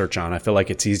some research on. I feel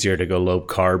like it's easier to go low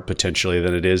carb potentially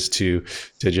than it is to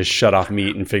just shut off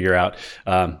meat and figure out.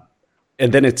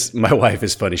 And then my wife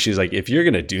is funny. She's like, if you're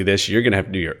going to do this, you're going to have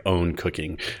to do your own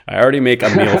cooking. I already make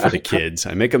a meal for the kids.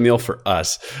 I make a meal for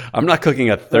us. I'm not cooking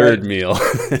a third meal.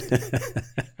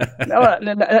 No,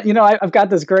 I've got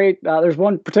this great, there's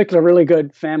one particular really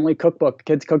good family cookbook,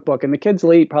 kids cookbook, and the kids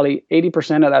will eat probably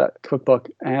 80% of that cookbook.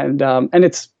 And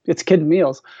it's kid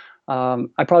meals. I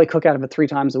probably cook out of it 3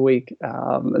 times a week.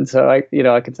 And so I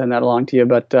can send that along to you,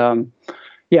 but,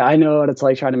 yeah, I know what it's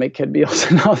like trying to make kid meals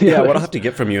and all the Yeah, what I'll have to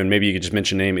get from you, and maybe you could just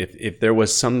mention a name. If there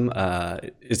was some,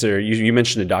 you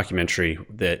mentioned a documentary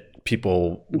that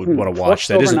people would want to watch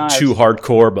that isn't too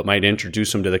hardcore, but might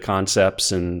introduce them to the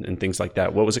concepts and things like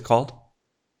that. What was it called?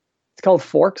 It's called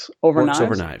Forks Over Knives.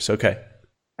 Forks Over Knives. Okay.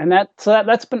 And that's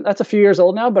a few years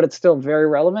old now, but it's still very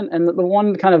relevant. And the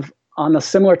one kind of on a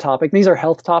similar topic, these are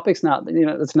health topics, not,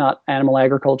 it's not animal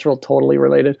agricultural, totally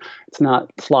related. It's not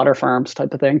slaughter farms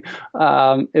type of thing,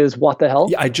 is What the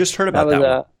Health. Yeah, I just heard about that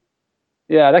one.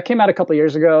 Yeah, that came out a couple of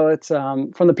years ago. It's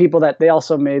from the people that they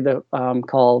also made the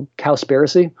called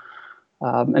Cowspiracy.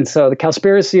 And so the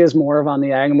Cowspiracy is more of on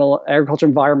the animal agriculture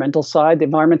environmental side, the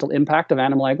environmental impact of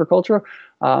animal agriculture.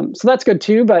 So that's good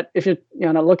too. But if you're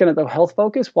looking at the health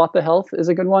focus, What the Health is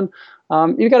a good one.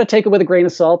 You got to take it with a grain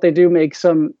of salt. They do make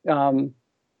some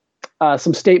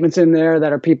statements in there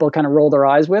that are people kind of roll their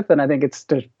eyes with, and I think it's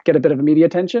to get a bit of media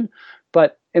attention.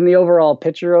 But in the overall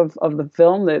picture of the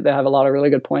film, they have a lot of really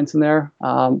good points in there.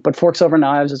 But Forks Over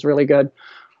Knives is really good.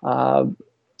 Those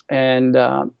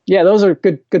are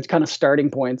good kind of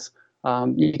starting points.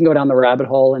 You can go down the rabbit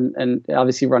hole and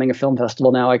obviously running a film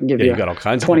festival now, I can give you got all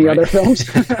kinds 20 of them, right? other films.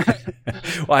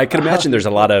 Well, I can imagine there's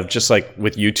a lot of, just like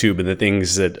with YouTube and the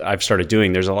things that I've started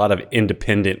doing, there's a lot of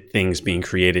independent things being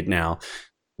created now,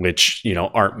 which,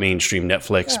 aren't mainstream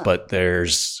Netflix, but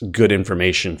there's good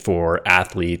information for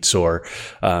athletes or,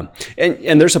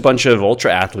 and there's a bunch of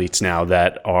ultra athletes now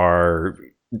that are,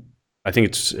 I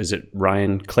think is it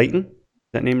Ryan Clayton?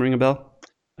 That name ring a bell?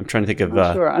 I'm trying to think of.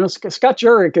 Sure. I know Scott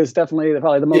Jurek is definitely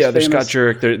probably the most Yeah, there's famous. Scott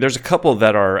Jurek. There's a couple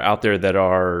that are out there that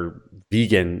are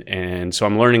vegan, and so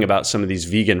I'm learning about some of these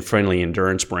vegan-friendly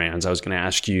endurance brands. I was going to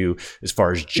ask you, as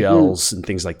far as gels and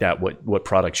things like that, what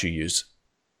products you use.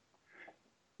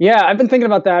 Yeah, I've been thinking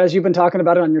about that as you've been talking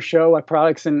about it on your show, what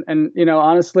products, and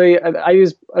honestly,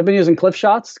 I've been using Cliff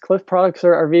Shots. Cliff products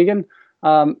are vegan,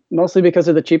 mostly because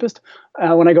they're the cheapest.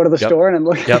 When I go to the store and I'm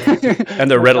looking, and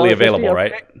they're readily available,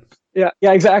 right? Yeah,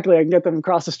 exactly. I can get them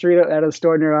across the street at a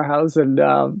store near our house, and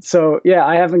so yeah,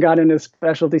 I haven't got into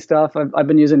specialty stuff. I've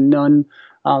been using none,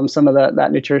 some of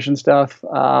that nutrition stuff,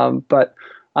 but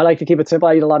I like to keep it simple.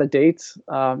 I eat a lot of dates.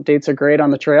 Dates are great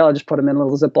on the trail. I just put them in a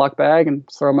little Ziploc bag and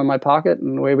throw them in my pocket,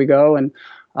 and away we go. And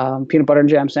peanut butter and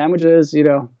jam sandwiches,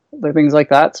 things like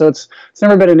that. So it's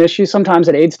never been an issue. Sometimes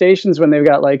at aid stations when they've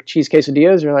got like cheese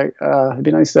quesadillas, you're like, it'd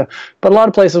be nice to. But a lot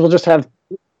of places will just have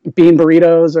bean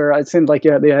burritos, or it seemed like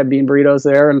they have bean burritos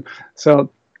there, and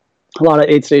so a lot of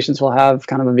aid stations will have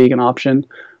kind of a vegan option.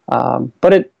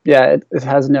 But it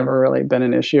has never really been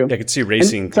an issue. I could see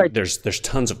racing. There's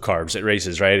tons of carbs at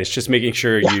races, right? It's just making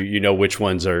sure you know which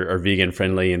ones are vegan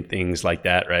friendly and things like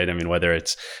that, right? I mean, whether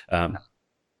it's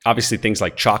obviously things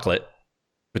like chocolate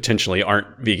potentially aren't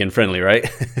vegan friendly, right?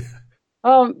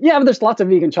 Yeah, but there's lots of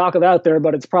vegan chocolate out there,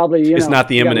 but it's probably it's not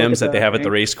the M&Ms that they have at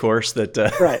the race course that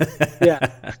right.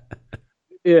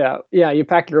 Yeah. You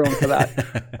pack your own for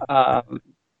that.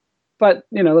 But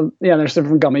there's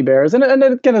different gummy bears, and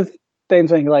it kind of same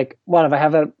thing. Like, what if I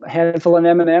have a handful of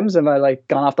M&Ms? Have I like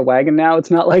gone off the wagon now? It's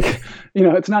not like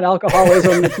it's not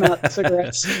alcoholism. It's not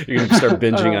cigarettes. You're gonna start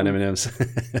binging on M&Ms.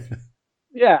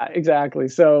 Yeah, exactly.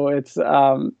 So it's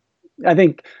I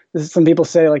think some people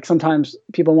say like sometimes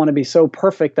people want to be so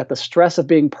perfect that the stress of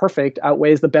being perfect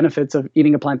outweighs the benefits of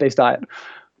eating a plant-based diet.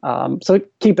 So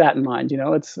keep that in mind.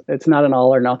 It's not an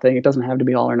all or nothing. It doesn't have to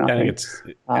be all or nothing. I think it's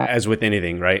as with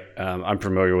anything, right? I'm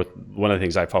familiar with one of the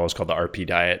things I follow is called the RP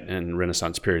diet and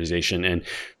Renaissance periodization. And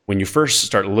when you first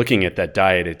start looking at that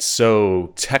diet, it's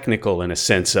so technical in a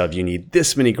sense of you need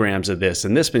this many grams of this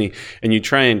and this many, and you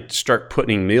try and start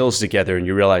putting meals together and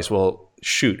you realize, well,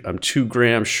 shoot, I'm 2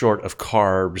 grams short of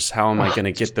carbs. How am I going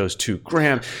to get those 2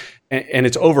 grams? And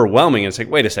it's overwhelming. It's like,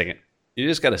 wait a second, you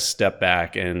just got to step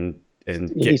back and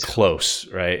get close,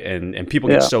 right? And people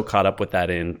get so caught up with that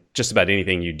in just about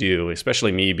anything you do,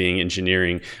 especially me being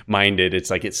engineering minded. It's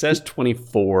like, it says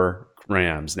 24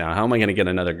 grams. Now, how am I going to get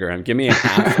another gram? Give me a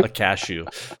half a cashew,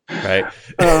 right?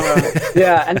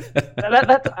 And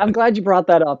I'm glad you brought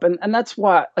that up. And that's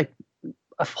why, like,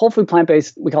 a whole food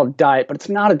plant-based, we call it diet, but it's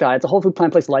not a diet. It's a whole food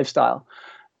plant-based lifestyle.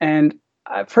 And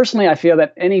personally, I feel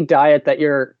that any diet that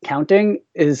you're counting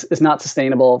is not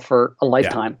sustainable for a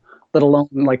lifetime. Let alone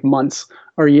like months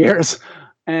or years.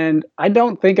 And I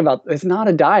don't think about, it's not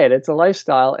a diet, it's a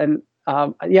lifestyle. And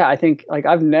I think like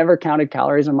I've never counted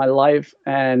calories in my life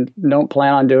and don't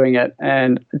plan on doing it,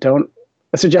 and don't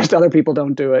suggest other people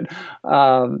don't do it.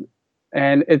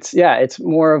 And it's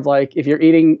more of like, if you're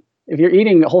eating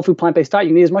a whole food plant-based diet,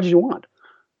 you can eat as much as you want.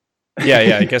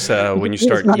 Yeah. I guess when you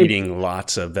start eating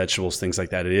lots of vegetables, things like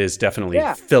that, it is definitely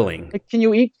filling. Can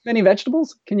you eat many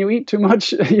vegetables? Can you eat too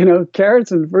much,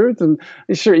 carrots and fruits? And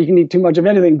sure, you can eat too much of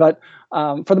anything, but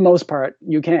for the most part,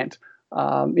 you can't.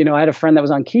 I had a friend that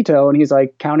was on keto, and he's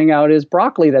like counting out his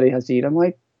broccoli that he has to eat. I'm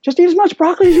like, just eat as much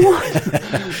broccoli as you want.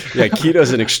 Yeah, keto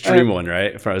is an extreme one,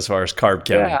 right? As far as carb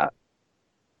counting.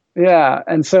 Yeah.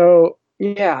 And so,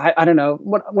 I don't know.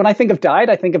 When I think of diet,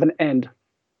 I think of an end.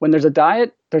 When there's a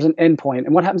diet, there's an end point.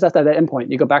 And what happens after that end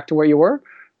point? You go back to where you were?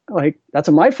 Like, that's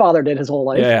what my father did his whole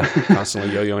life. Yeah.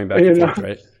 Constantly yo-yoing back and forth,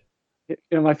 right?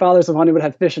 My father's the one who would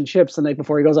have fish and chips the night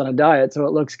before he goes on a diet, so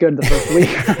it looks good the first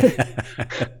week.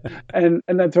 and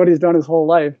that's what he's done his whole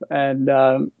life, and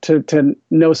to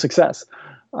no success.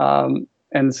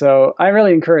 And so I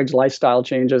really encourage lifestyle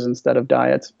changes instead of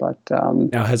diets. But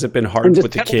now, has it been hard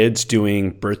with the kids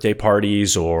doing birthday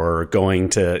parties or going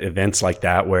to events like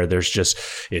that where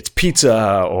it's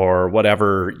pizza or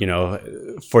whatever,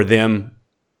 for them?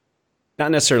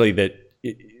 Not necessarily that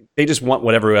they just want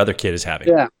whatever other kid is having.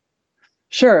 Yeah,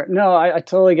 sure. No, I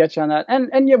totally get you on that.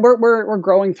 And yeah, we're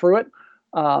growing through it.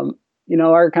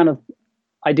 Our kind of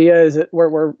idea is that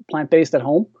we're plant-based at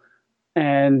home.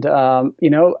 And,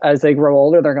 as they grow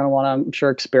older, they're going to want to, I'm sure,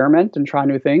 experiment and try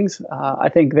new things. I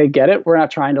think they get it. We're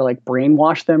not trying to like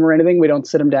brainwash them or anything. We don't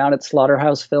sit them down at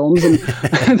Slaughterhouse Films and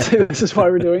say, this is why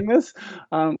we're doing this.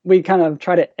 We kind of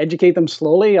try to educate them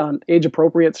slowly on age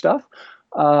appropriate stuff.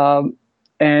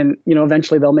 And,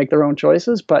 eventually they'll make their own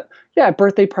choices. But yeah,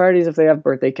 birthday parties, if they have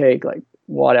birthday cake, like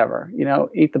whatever,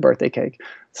 eat the birthday cake.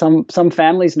 Some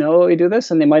families know we do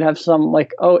this, and they might have some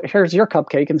like, oh, here's your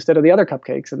cupcake instead of the other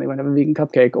cupcakes, and they might have a vegan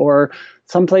cupcake. Or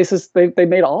some places they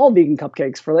made all vegan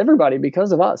cupcakes for everybody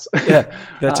because of us. Yeah,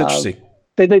 that's interesting.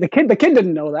 The kid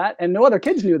didn't know that, and no other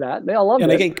kids knew that. They all loved it.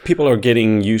 And I think people are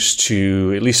getting used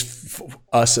to, at least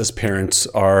us as parents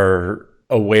are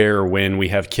aware when we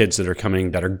have kids that are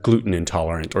coming that are gluten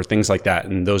intolerant or things like that,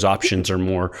 and those options are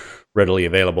more readily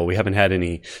available. We haven't had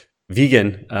any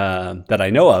vegan that I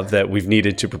know of that we've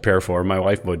needed to prepare for. My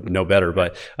wife would know better,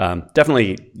 but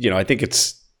definitely, I think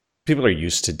people are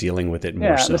used to dealing with it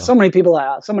more. So there's so many people,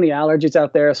 so many allergies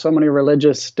out there, so many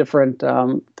religious different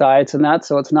diets and that,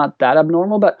 so it's not that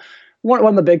abnormal. But one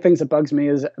of the big things that bugs me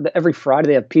is that every Friday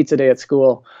they have pizza day at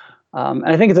school. And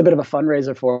I think it's a bit of a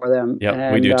fundraiser for them.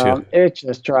 Yeah, we do too. It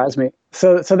just drives me.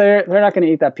 So they're not going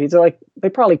to eat that pizza. Like they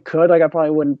probably could. Like I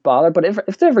probably wouldn't bother. But if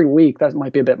it's every week, that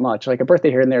might be a bit much. Like a birthday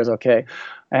here and there is okay.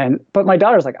 But my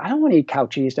daughter's like, I don't want to eat cow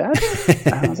cheese, Dad.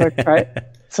 And I was like, all right.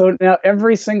 So now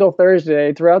every single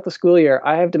Thursday throughout the school year,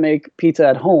 I have to make pizza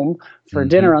at home for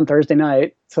dinner on Thursday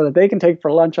night so that they can take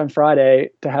for lunch on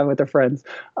Friday to have with their friends.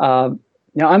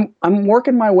 Now I'm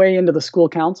working my way into the school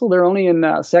council. They're only in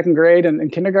second grade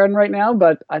and kindergarten right now,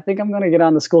 but I think I'm going to get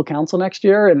on the school council next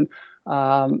year and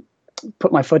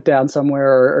put my foot down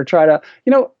somewhere or try to,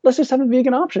 let's just have a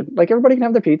vegan option. Like everybody can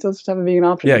have their pizza. Let's just have a vegan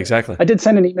option. Yeah, exactly. I did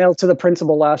send an email to the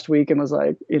principal last week and was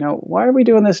like, why are we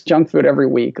doing this junk food every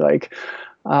week? Like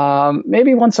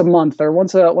maybe once a month or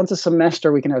once a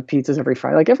semester we can have pizzas every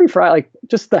Friday. Like every Friday, like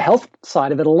just the health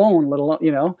side of it alone, let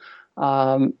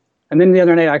alone, and then the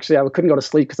other night, actually, I couldn't go to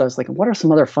sleep because I was like, what are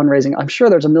some other fundraising? I'm sure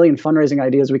there's a million fundraising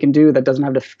ideas we can do that doesn't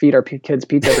have to feed our kids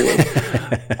pizza every week.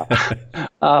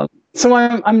 So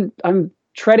I'm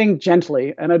treading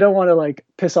gently, and I don't want to like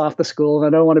piss off the school,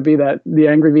 and I don't want to be the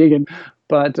angry vegan.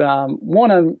 But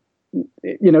one, I'm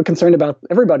concerned about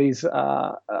everybody's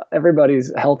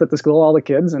health at the school, all the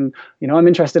kids, and I'm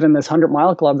interested in this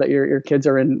 100-mile club that your kids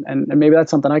are in, and maybe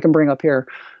that's something I can bring up here.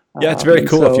 Yeah, it's very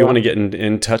cool. If you want to get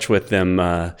in touch with them,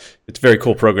 it's a very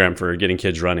cool program for getting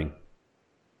kids running.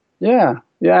 Yeah.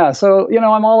 So,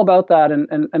 I'm all about that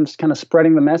and just kind of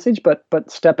spreading the message, but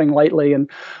stepping lightly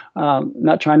and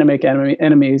not trying to make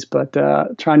enemies, but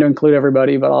trying to include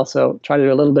everybody, but also try to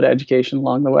do a little bit of education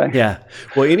along the way. Yeah.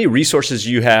 Well, any resources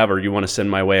you have or you want to send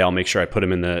my way, I'll make sure I put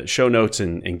them in the show notes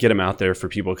and get them out there for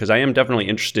people, because I am definitely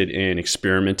interested in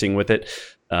experimenting with it.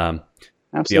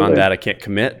 Absolutely. Beyond that, I can't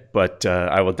commit, but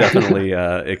I will definitely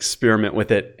experiment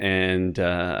with it. And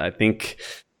I think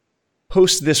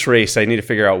post this race, I need to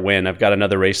figure out when. I've got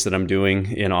another race that I'm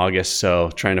doing in August,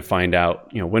 so trying to find out,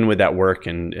 when would that work,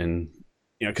 and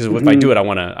because if I do it, I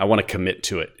want to commit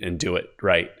to it and do it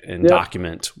right and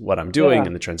document what I'm doing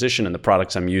and the transition and the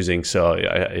products I'm using. So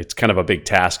it's kind of a big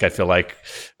task, I feel like,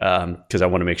 because I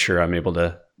want to make sure I'm able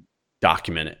to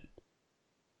document it.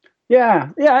 Yeah,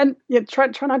 and try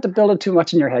not to build it too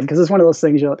much in your head, because it's one of those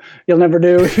things you'll never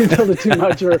do if you build it too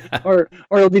much, or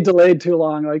it'll be delayed too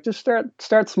long. Like just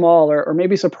start small, or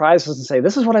maybe surprise us and say,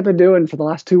 "This is what I've been doing for the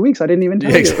last 2 weeks. I didn't even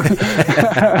tell you."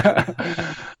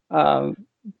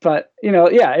 But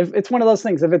if it's one of those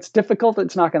things. If it's difficult,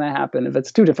 it's not going to happen. If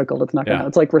it's too difficult, it's not going to.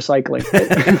 It's like recycling.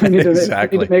 Right? we need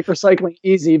to make recycling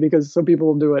easy, because some people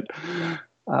will do it.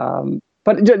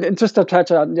 But just to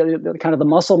touch on kind of the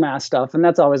muscle mass stuff, and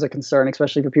that's always a concern,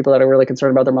 especially for people that are really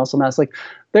concerned about their muscle mass. Like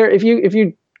if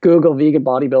you Google vegan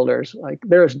bodybuilders, like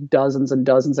there's dozens and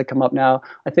dozens that come up now.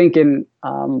 I think in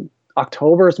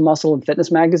October's Muscle and Fitness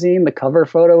magazine, the cover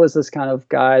photo is this kind of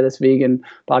guy, this vegan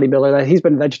bodybuilder that he's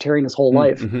been vegetarian his whole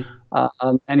life,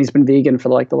 and he's been vegan for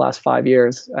like the last 5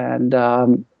 years,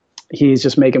 and he's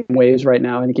just making waves right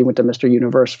now. I think he went to Mr.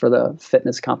 Universe for the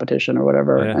fitness competition or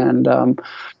whatever, and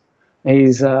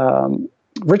he's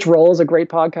Rich Roll is a great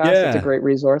podcast. It's a great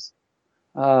resource.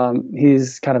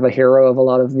 He's kind of a hero of a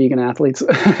lot of vegan athletes,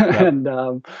 and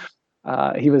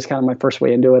he was kind of my first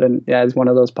way into it. And it's one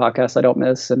of those podcasts I don't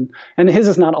miss. And his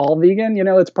is not all vegan.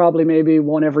 It's probably maybe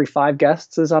one every 5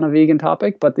 guests is on a vegan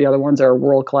topic, but the other ones are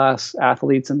world-class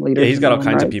athletes and leaders. Yeah, he's got all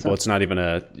kinds of people. So it's not even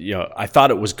I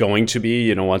thought it was going to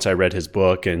be, once I read his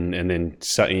book, and then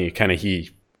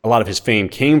a lot of his fame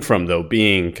came from, though,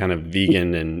 being kind of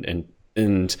vegan and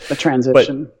the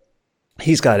transition. But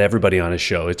he's got everybody on his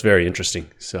show. It's very interesting.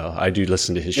 So I do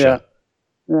listen to his show.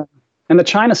 Yeah. And the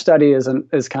China study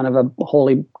is kind of a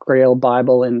holy grail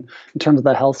Bible in terms of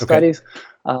the health studies.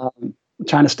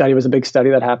 China study was a big study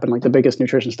that happened, like the biggest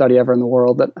nutrition study ever in the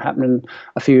world, that happened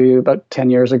about 10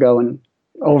 years ago and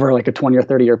over like a 20 or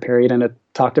 30 year period. And it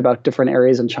talked about different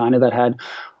areas in China that had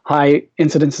high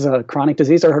incidences of chronic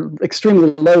disease or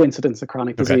extremely low incidence of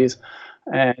chronic disease.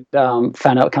 and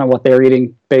found out kind of what they're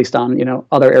eating based on,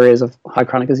 other areas of high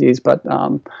chronic disease. But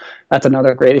that's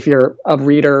another great, if you're a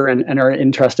reader and are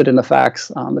interested in the facts,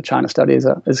 the China study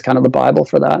is kind of the Bible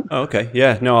for that. Oh, okay.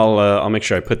 Yeah, no, I'll make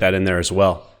sure I put that in there as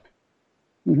well.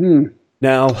 Mm-hmm.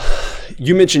 Now,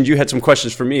 you mentioned you had some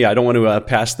questions for me. I don't want to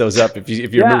pass those up if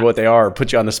you remember what they are or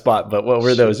put you on the spot, but what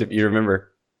were those if you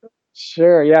remember?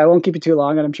 Sure. Yeah, I won't keep you too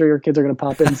long, and I'm sure your kids are going to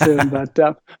pop in soon. But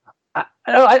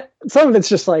some of it's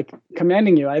just like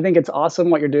commending you. I think it's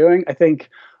awesome what you're doing. I think,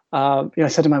 I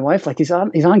said to my wife, like, he's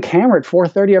on camera at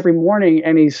 4:30 every morning,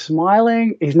 and he's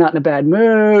smiling. He's not in a bad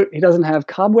mood. He doesn't have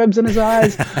cobwebs in his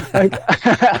eyes. Like,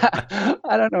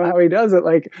 I don't know how he does it.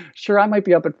 Like, sure, I might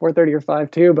be up at 4:30 or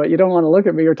 5 too, but you don't want to look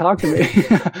at me or talk to me.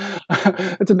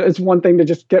 It's one thing to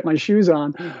just get my shoes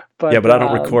on. But I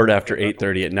don't record after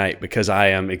 8:30 at night because I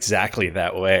am exactly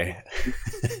that way.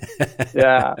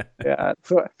 Yeah.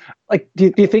 So, like,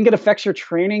 do you think it affects your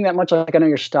training that much? Like, I know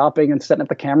you're stopping and setting up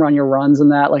the camera on your runs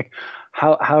and that. Like,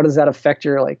 how does that affect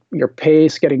your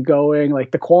pace, getting going,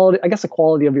 like the quality? I guess the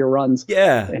quality of your runs.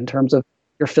 Yeah. In terms of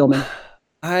your filming.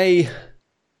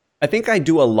 I think I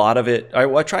do a lot of it.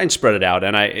 I try and spread it out.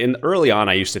 And early on,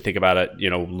 I used to think about it,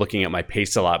 looking at my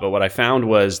pace a lot. But what I found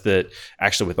was that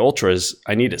actually with ultras,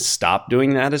 I need to stop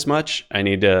doing that as much. I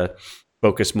need to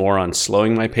focus more on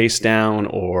slowing my pace down,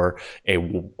 or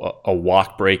a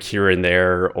walk break here and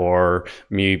there, or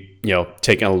me,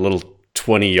 taking a little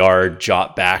 20-yard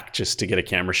jot back just to get a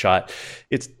camera shot.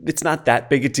 It's not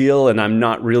that big a deal, and I'm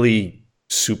not really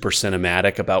super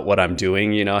cinematic about what I'm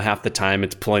doing. Half the time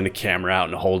it's pulling the camera out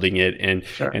and holding it, and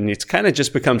Sure. and it's kind of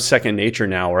just become second nature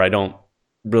now, where I don't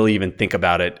really even think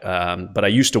about it. But I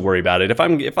used to worry about it. If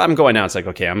I'm going out, it's like,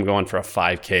 okay, I'm going for a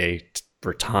 5K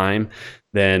for time,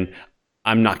 then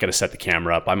I'm not going to set the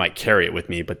camera up. I might carry it with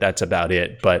me, but that's about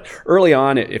it. But early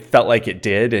on, it felt like it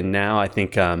did, and now I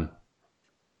think I'm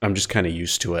just kind of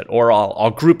used to it. Or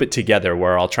I'll group it together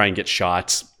where I'll try and get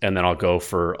shots, and then I'll go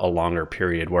for a longer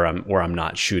period where I'm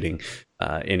not shooting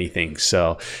anything.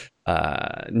 So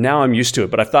now I'm used to it.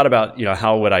 But I've thought about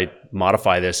how would I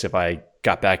modify this if I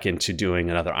got back into doing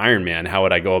another Ironman? How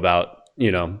would I go about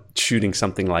shooting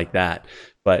something like that?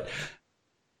 But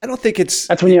I don't think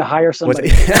that's when you hire somebody.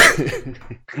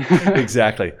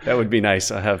 Exactly. That would be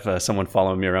nice. I have someone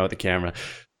following me around with the camera.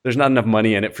 There's not enough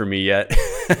money in it for me yet.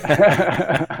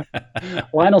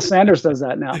 Lionel Sanders does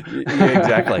that now.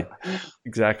 Yeah,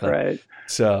 exactly. Right.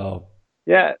 So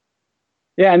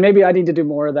yeah, and maybe I need to do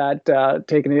more of that.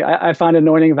 I find it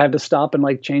annoying if I have to stop and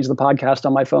like change the podcast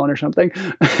on my phone or something.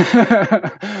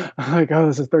 I'm like, oh,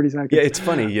 this is 30 seconds. Yeah, it's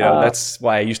funny. That's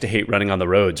why I used to hate running on the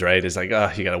roads, right? It's like,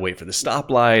 oh, you got to wait for the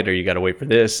stoplight, or you got to wait for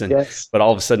this. And yes. But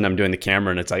all of a sudden I'm doing the camera,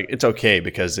 and it's like, it's okay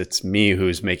because it's me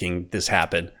who's making this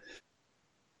happen.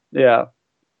 Yeah.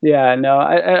 No,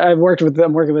 I'm working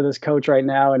with this coach right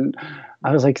now, and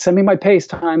I was like, send me my pace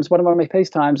times. What about my pace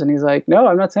times? And he's like, no,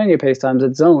 I'm not sending you pace times.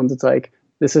 It's zones. It's like,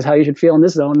 this is how you should feel in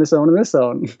this zone, this zone, and this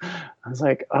zone. I was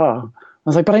like,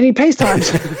 but I need pace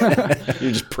times.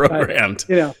 You're just programmed.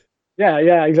 But,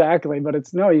 yeah, exactly. But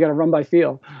it's you got to run by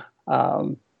feel.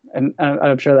 And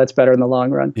I'm sure that's better in the long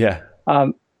run. Yeah.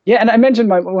 And I mentioned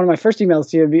one of my first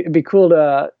emails to you. It'd be cool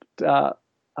to, I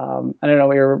don't know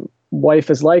what your wife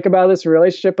is like about this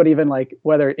relationship, but even like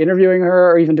whether interviewing her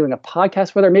or even doing a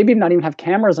podcast with her, maybe not even have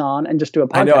cameras on and just do a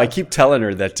podcast. I know. I keep telling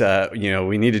her that,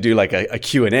 we need to do like a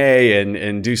Q&A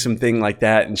and do something like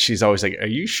that. And she's always like, are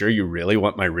you sure you really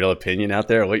want my real opinion out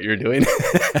there, what you're doing?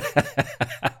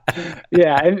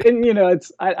 Yeah. And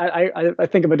it's, I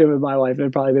think about doing it with my wife, and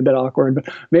it'd probably be a bit awkward,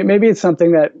 but maybe it's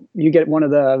something that you get one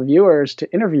of the viewers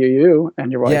to interview you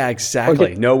and your wife. Yeah,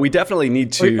 exactly. No, we definitely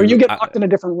need to. Or you get locked in a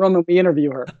different room and we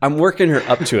interview her. I'm working her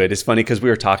up to it. It's funny because we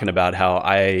were talking about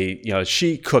how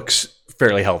she cooks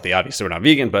fairly healthy. Obviously, we're not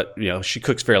vegan, but she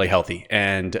cooks fairly healthy.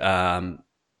 And I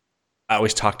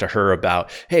always talk to her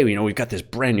about, hey, we've got this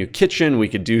brand new kitchen. We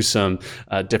could do some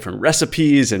different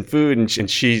recipes and food. And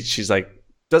she's like,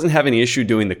 doesn't have any issue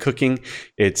doing the cooking.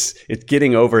 It's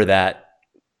getting over that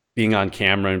being on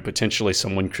camera and potentially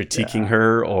someone critiquing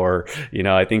her, or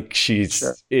I think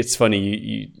Sure. It's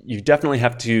funny. You definitely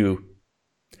have to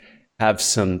have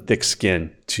some thick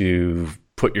skin to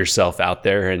put yourself out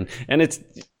there, and it's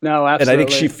no, absolutely. And I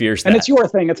think she fears that. And it's your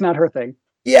thing. It's not her thing.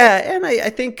 Yeah, and I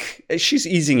think she's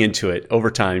easing into it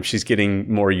over time. She's getting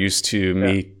more used to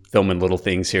me filming little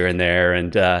things here and there.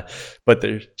 And but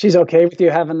she's okay with you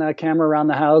having the camera around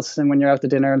the house and when you're out to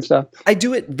dinner and stuff? I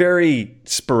do it very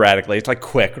sporadically. It's like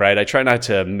quick, right? I try not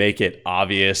to make it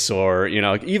obvious, or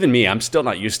even me, I'm still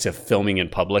not used to filming in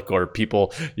public, or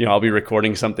people, I'll be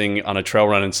recording something on a trail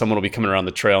run and someone will be coming around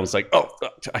the trail and it's like, oh,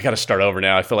 I got to start over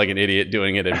now. I feel like an idiot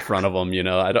doing it in front of them.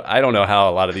 I don't know how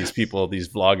a lot of these people, these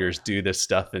vloggers, do this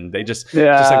stuff, and they just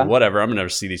like, whatever, I'm gonna never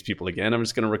see these people again. I'm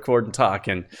just gonna record and talk.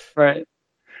 And right.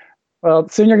 Well,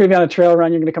 soon you're gonna be on a trail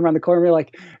run. You're gonna come around the corner and be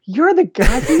like, "You're the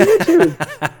guy from YouTube."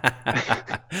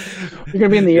 You're gonna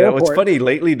be in the airport. What's funny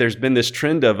lately? There's been this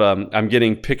trend of I'm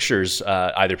getting pictures,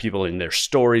 either people in their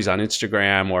stories on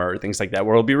Instagram or things like that,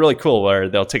 where it'll be really cool, where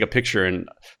they'll take a picture, and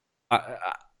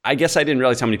I guess I didn't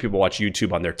realize how many people watch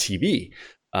YouTube on their TV.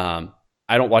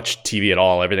 I don't watch TV at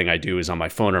all. Everything I do is on my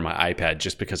phone or my iPad,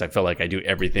 just because I feel like I do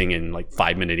everything in like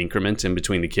 5-minute increments in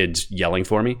between the kids yelling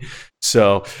for me.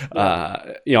 So,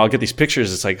 I'll get these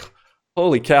pictures. It's like,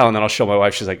 holy cow. And then I'll show my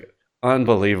wife. She's like,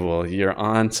 unbelievable. You're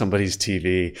on somebody's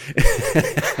TV.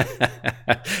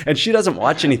 And she doesn't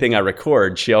watch anything I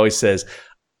record. She always says,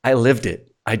 I lived it.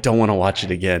 I don't want to watch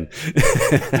it again.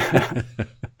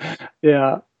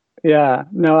 Yeah. Yeah,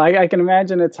 no, I can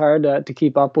imagine it's hard to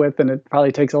keep up with, and it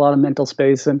probably takes a lot of mental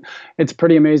space. And it's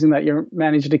pretty amazing that you're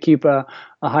managing to keep a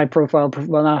high profile,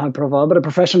 well, not high profile, but a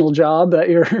professional job, that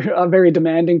you're a very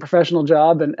demanding professional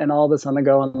job, and all this on the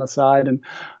go on the side. And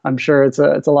I'm sure it's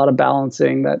a lot of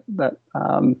balancing that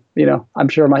I'm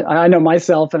sure I know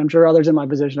myself, and I'm sure others in my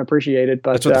position appreciate it.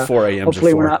 But that's what the 4 a.m.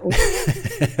 hopefully we're not.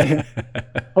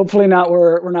 Hopefully not.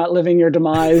 We're not living your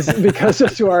demise because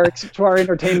to our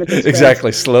entertainment expense.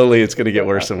 Exactly. Slowly, it's going to get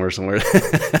worse and worse and worse.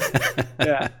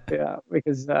 Yeah,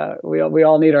 because we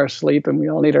all need our sleep, and we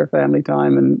all need our family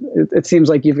time, and it seems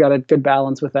like you've got a good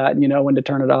balance with that, and you know when to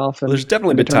turn it off. And there's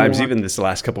definitely been times, even this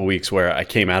last couple of weeks, where I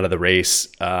came out of the race,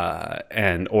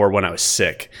 or when I was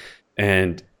sick,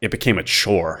 and it became a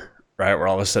chore. Right, where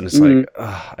all of a sudden it's like,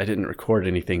 oh, I didn't record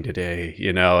anything today,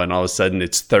 and all of a sudden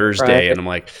it's Thursday, and I'm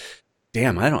like,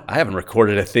 damn, I haven't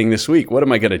recorded a thing this week. What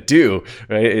am I going to do?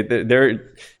 Right,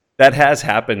 that has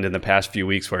happened in the past few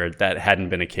weeks where that hadn't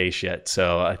been a case yet.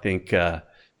 So I think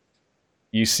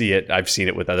you see it. I've seen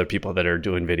it with other people that are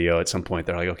doing video. At some point,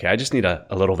 they're like, okay, I just need a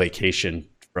little vacation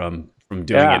from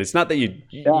doing it. It's not that you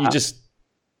just,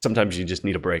 sometimes you just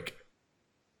need a break.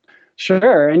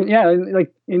 Sure. And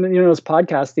like, those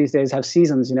podcasts these days have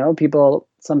seasons, people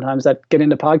sometimes that get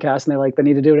into podcasts and they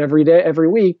need to do it every day, every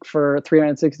week for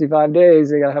 365 days.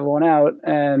 They got to have one out,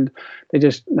 and they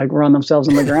just like run themselves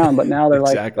on the ground. But now they're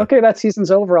exactly. like, okay, that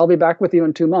season's over. I'll be back with you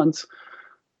in 2 months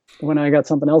when I got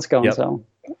something else going. Yep. So.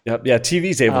 Yep. Yeah.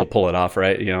 TV's able to pull it off,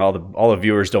 right? All the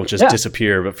viewers don't just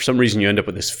disappear, but for some reason you end up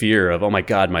with this fear of, oh my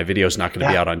God, my video's not going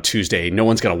to be out on Tuesday. No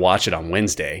one's going to watch it on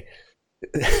Wednesday.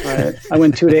 Right. I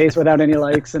went 2 days without any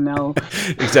likes, and now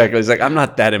exactly. It's like, I'm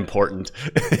not that important.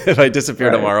 If I disappear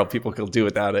tomorrow, people can do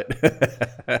without it.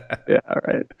 Yeah.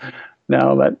 Right.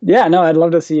 No, but I'd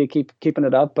love to see you keeping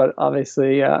it up, but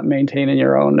obviously maintaining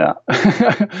your own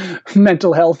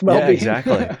mental health well-being. Yeah,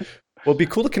 exactly. Well, it'd be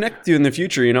cool to connect with you in the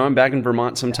future. I'm back in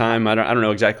Vermont sometime. I don't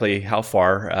know exactly how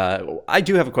far. I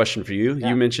do have a question for you. Yeah.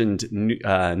 You mentioned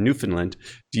Newfoundland.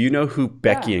 Do you know who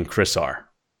Becky and Chris are?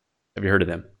 Have you heard of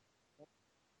them?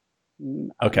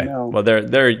 Okay. Well, they're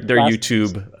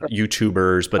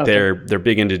YouTubers, but they're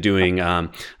big into doing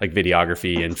like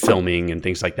videography and filming and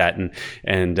things like that.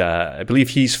 And I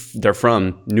believe they're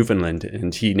from Newfoundland,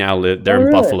 and he now they're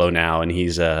in Buffalo now, and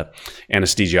he's a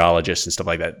anesthesiologist and stuff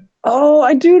like that. Oh,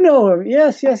 I do know him.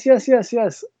 Yes. Yeah. He does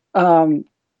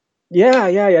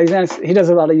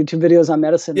a lot of YouTube videos on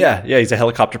medicine. Yeah. He's a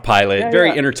helicopter pilot.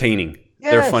 Very entertaining.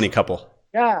 Yes. They're a funny couple.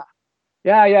 Yeah.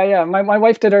 Yeah. My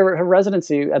wife did her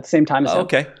residency at the same time as him.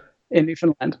 Okay. In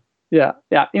Newfoundland. Yeah.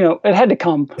 It had to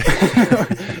come.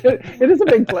 It is a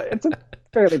big place. It's a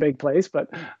fairly big place, but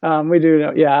we do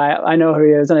know. Yeah, I know who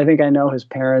he is, and I think I know his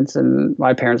parents, and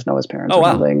my parents know his parents. Oh,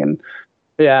 wow. Something. And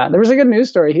yeah, there was a good news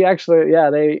story. He actually,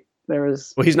 there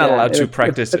was. Well, he's not allowed to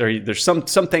practice, or there's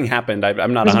something happened.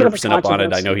 I'm not 100% up on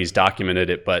it. I know he's documented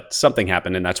it, but something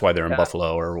happened, and that's why they're in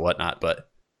Buffalo or whatnot. But.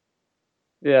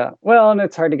 Yeah, well, and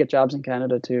it's hard to get jobs in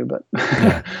Canada too, but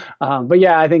but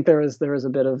I think there was a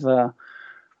bit of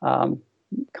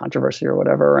controversy or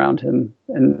whatever around him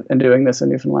and doing this in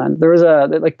Newfoundland. There was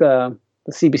the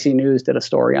CBC News did a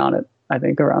story on it, I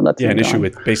think, around that. Yeah, an issue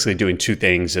with basically doing two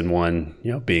things in one,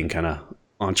 being kind of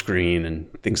on screen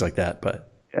and things like that. But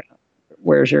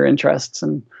where's your interests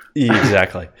and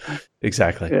Exactly.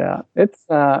 yeah,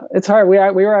 it's hard. We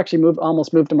were actually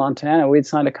almost moved to Montana. We'd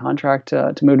signed a contract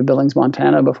to move to Billings,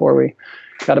 Montana before we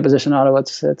got a position in Ottawa.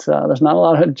 It's there's not a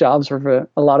lot of jobs for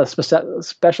a lot of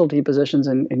specialty positions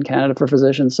in Canada for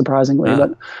physicians, surprisingly,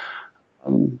 but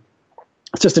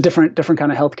it's just a different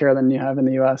kind of healthcare than you have in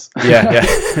the U.S. Yeah.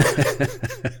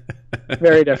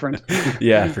 Very different.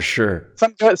 Yeah, for sure.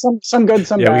 Some good, some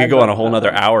bad. Yeah, we could go on a whole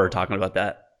nother hour talking about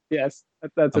that. Yes,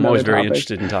 that's. I'm always very topic.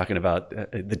 interested in talking about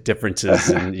the differences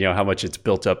and how much it's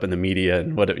built up in the media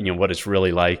and what it's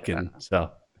really like, and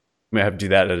so we may have to do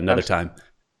that at another time.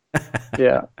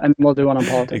 Yeah, and we'll do one on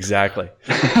politics. Exactly,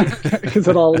 because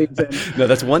it all leads in. No,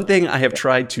 that's one thing I have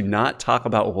tried to not talk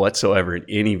about whatsoever in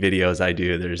any videos I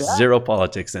do. There's zero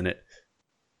politics in it.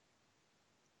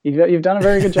 You've done a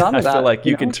very good job of that. I feel like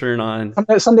you can turn on.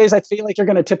 Some days I feel like you're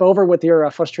going to tip over with your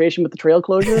frustration with the trail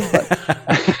closures.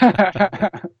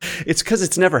 But it's because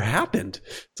it's never happened.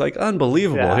 It's like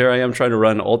unbelievable. Yeah. Here I am trying to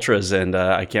run ultras and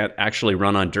I can't actually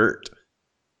run on dirt.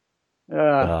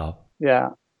 Yeah.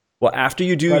 Well, after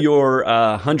you do your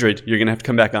 100, you're going to have to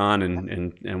come back on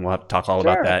and we'll have to talk all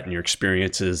about that and your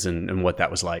experiences and what that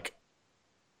was like.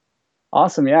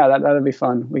 Awesome. Yeah, that'd be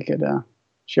fun. We could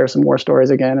share some more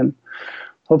stories again, and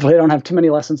hopefully I don't have too many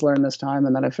lessons learned this time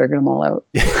and then I figured them all out.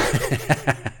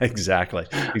 Exactly.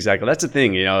 That's the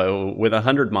thing, with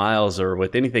 100 miles or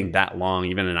with anything that long,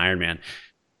 even an Ironman,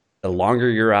 the longer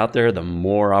you're out there, the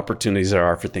more opportunities there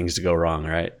are for things to go wrong,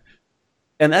 right?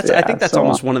 And I think that's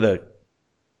almost one of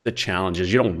the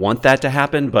challenges. You don't want that to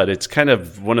happen, but it's kind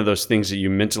of one of those things that you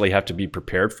mentally have to be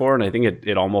prepared for. And I think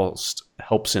it almost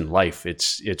helps in life.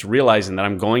 It's realizing that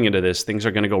I'm going into this, things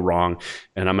are going to go wrong,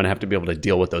 and I'm going to have to be able to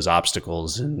deal with those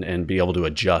obstacles and be able to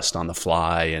adjust on the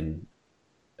fly. And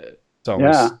it's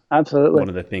almost absolutely one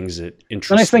of the things that interests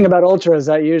The nice thing about ultra is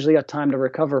that you usually got time to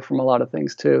recover from a lot of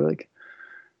things too. Like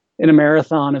in a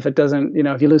marathon, if it doesn't,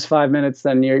 if you lose 5 minutes,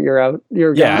 then you're out.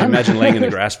 You're gone. I imagine laying in the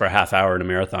grass for a half hour in a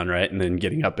marathon, right, and then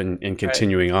getting up and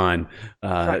continuing on,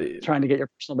 trying to get your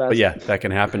personal best. But yeah, that can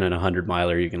happen in a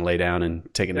 100-miler. You can lay down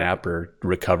and take a nap or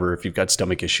recover if you've got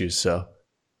stomach issues. So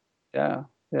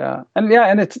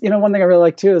and it's one thing I really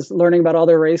like too is learning about all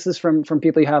their races from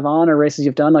people you have on or races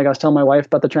you've done. Like I was telling my wife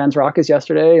about the Trans Rockies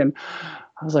yesterday, and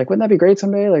I was like, wouldn't that be great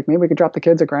someday? Like maybe we could drop the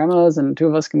kids at grandma's and two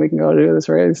of us we can go do this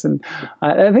race. And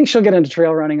I think she'll get into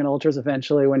trail running and ultras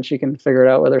eventually when she can figure it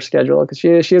out with her schedule, because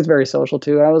she is very social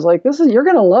too. And I was like, you're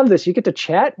gonna love this. You get to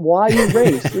chat while you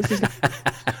race.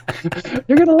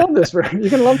 You're gonna love this. You're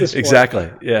gonna love this. Exactly.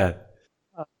 Yeah.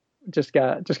 Just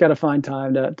got to find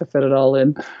time to fit it all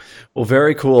in. Well,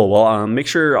 very cool. Well, make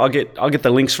sure I'll get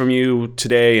the links from you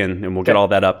today, and we'll get all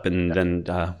that up, and then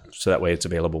so that way it's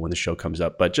available when the show comes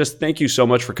up. But just thank you so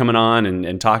much for coming on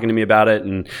and talking to me about it.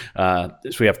 And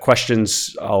if we have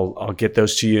questions, I'll get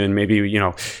those to you. And maybe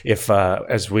if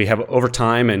as we have over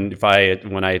time, and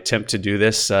when I attempt to do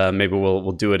this, maybe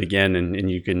we'll do it again,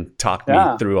 and you can talk me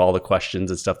through all the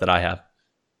questions and stuff that I have.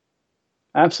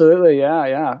 Absolutely.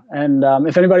 Yeah. And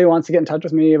if anybody wants to get in touch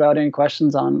with me about any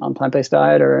questions on plant-based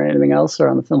diet or anything else or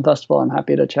on the film festival, I'm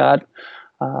happy to chat.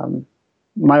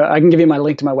 I can give you my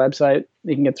link to my website.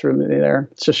 You can get through me there.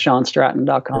 It's just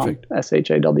ShawnStratton.com. Perfect.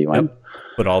 SHAWN. Yep.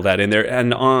 Put all that in there.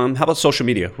 And how about social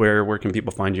media? Where can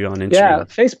people find you on Instagram? Yeah,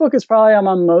 Facebook is probably, I'm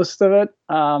on most of it.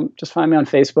 Just find me on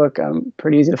Facebook. I'm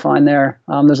pretty easy to find there.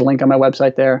 There's a link on my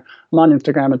website there. I'm on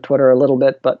Instagram and Twitter a little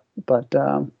bit, but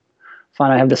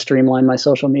I have to streamline my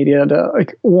social media to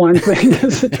like one thing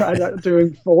to try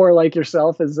doing four like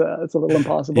yourself it's a little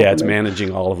impossible. Yeah, it's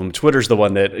managing all of them. Twitter's the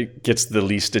one that gets the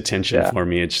least attention for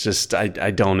me. It's just I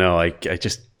don't know. I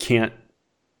just can't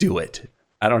do it.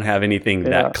 I don't have anything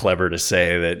that clever to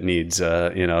say that needs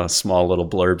small little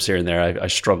blurbs here and there. I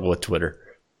struggle with Twitter.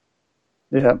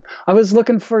 Yeah, I was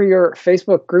looking for your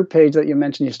Facebook group page that you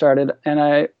mentioned you started, and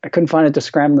I couldn't find it to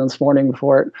scramble this morning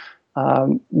before it.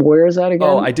 Where is that again?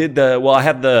 Oh, I did I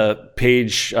have the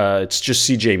page, it's just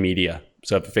CJ Media.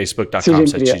 So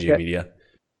facebook.com/CJ Media.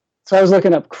 So I was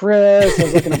looking up Chris, I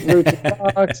was looking up Roots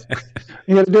and Talks.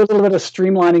 You had to do a little bit of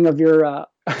streamlining of your...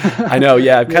 I know,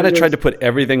 yeah. I've kind of tried to put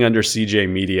everything under CJ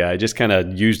Media. I just kind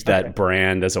of used that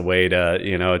brand as a way to,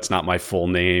 it's not my full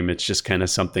name. It's just kind of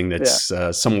something that's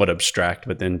somewhat abstract,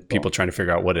 but then people trying to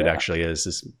figure out what it actually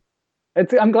is.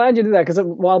 I'm glad you did that, because a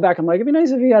while back I'm like, it'd be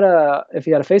nice if you had a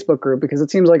Facebook group, because it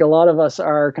seems like a lot of us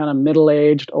are kind of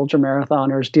middle-aged ultra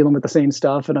marathoners dealing with the same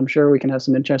stuff, and I'm sure we can have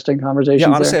some interesting conversations.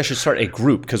 Yeah, honestly, I should start a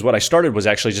group, because what I started was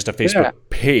actually just a Facebook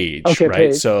page, right?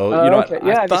 Page. So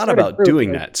I thought about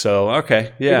doing that. So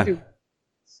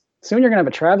soon you're going to have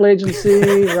a travel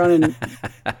agency running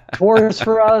tours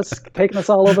for us, taking us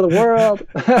all over the world.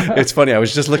 It's funny. I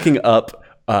was just looking up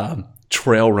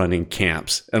trail running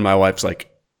camps, and my wife's like,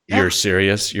 "You're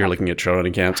serious? You're looking at trail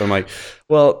running camps?" I'm like,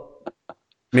 "Well,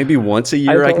 maybe once a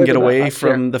year I can get away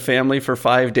from the family for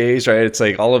 5 days, right?" It's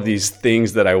like all of these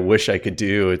things that I wish I could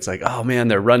do. It's like, oh man,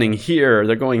 they're running here,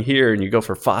 they're going here, and you go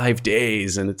for 5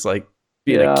 days, and it's like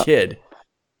being a kid.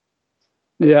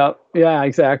 Yeah,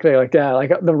 exactly. Like the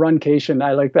runcation.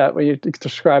 I like that when you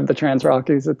describe the Trans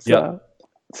Rockies. It's it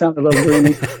sounded a little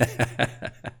dreamy.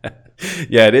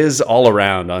 Yeah, it is all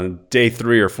around. On day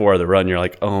 3 or 4 of the run, you're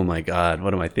like, oh my God,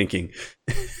 what am I thinking?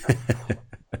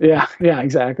 Yeah,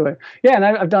 exactly. Yeah, and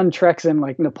I've done treks in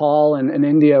like Nepal and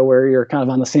India where you're kind of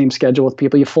on the same schedule with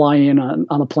people. You fly in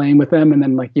on a plane with them, and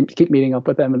then like you keep meeting up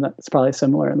with them, and that's probably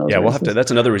similar in those. Yeah, races. we'll have to.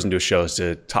 That's another reason to do a show, is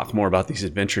to talk more about these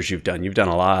adventures you've done. You've done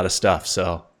a lot of stuff,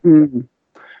 so. Mm-hmm.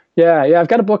 Yeah. I've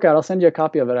got a book out. I'll send you a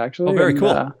copy of it actually. Oh, very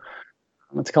cool.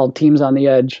 It's called Teams on the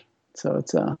Edge. So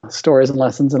it's stories and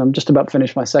lessons, and I'm just about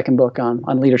finished my second book on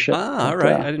leadership. All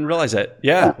right. I didn't realize that.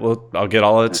 Yeah. Well, I'll get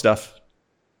all that stuff.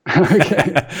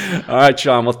 Okay. All right,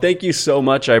 Shawn. Well, thank you so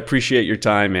much. I appreciate your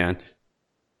time, man.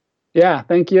 Yeah,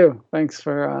 thank you. Thanks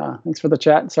for the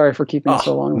chat. Sorry for keeping it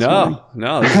so long.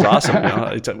 No, this is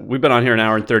awesome. We've been on here an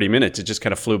hour and 30 minutes. It just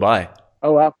kind of flew by.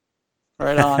 Oh, wow.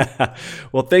 Right on.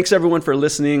 Well, thanks everyone for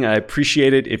listening. I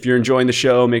appreciate it. If you're enjoying the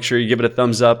show, make sure you give it a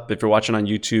thumbs up. If you're watching on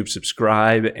YouTube,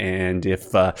 subscribe. And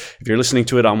if you're listening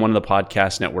to it on one of the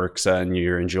podcast networks and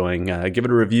you're enjoying, give it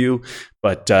a review.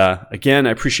 But again, I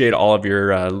appreciate all of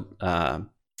your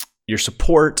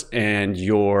support and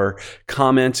your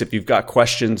comments. If you've got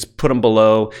questions, put them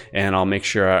below, and I'll make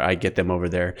sure I get them over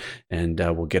there, and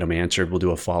we'll get them answered. We'll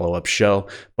do a follow-up show.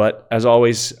 But as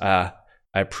always,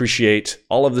 I appreciate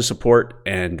all of the support,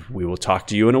 and we will talk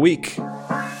to you in a week.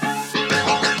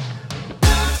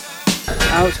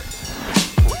 Out.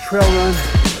 Trail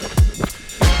run.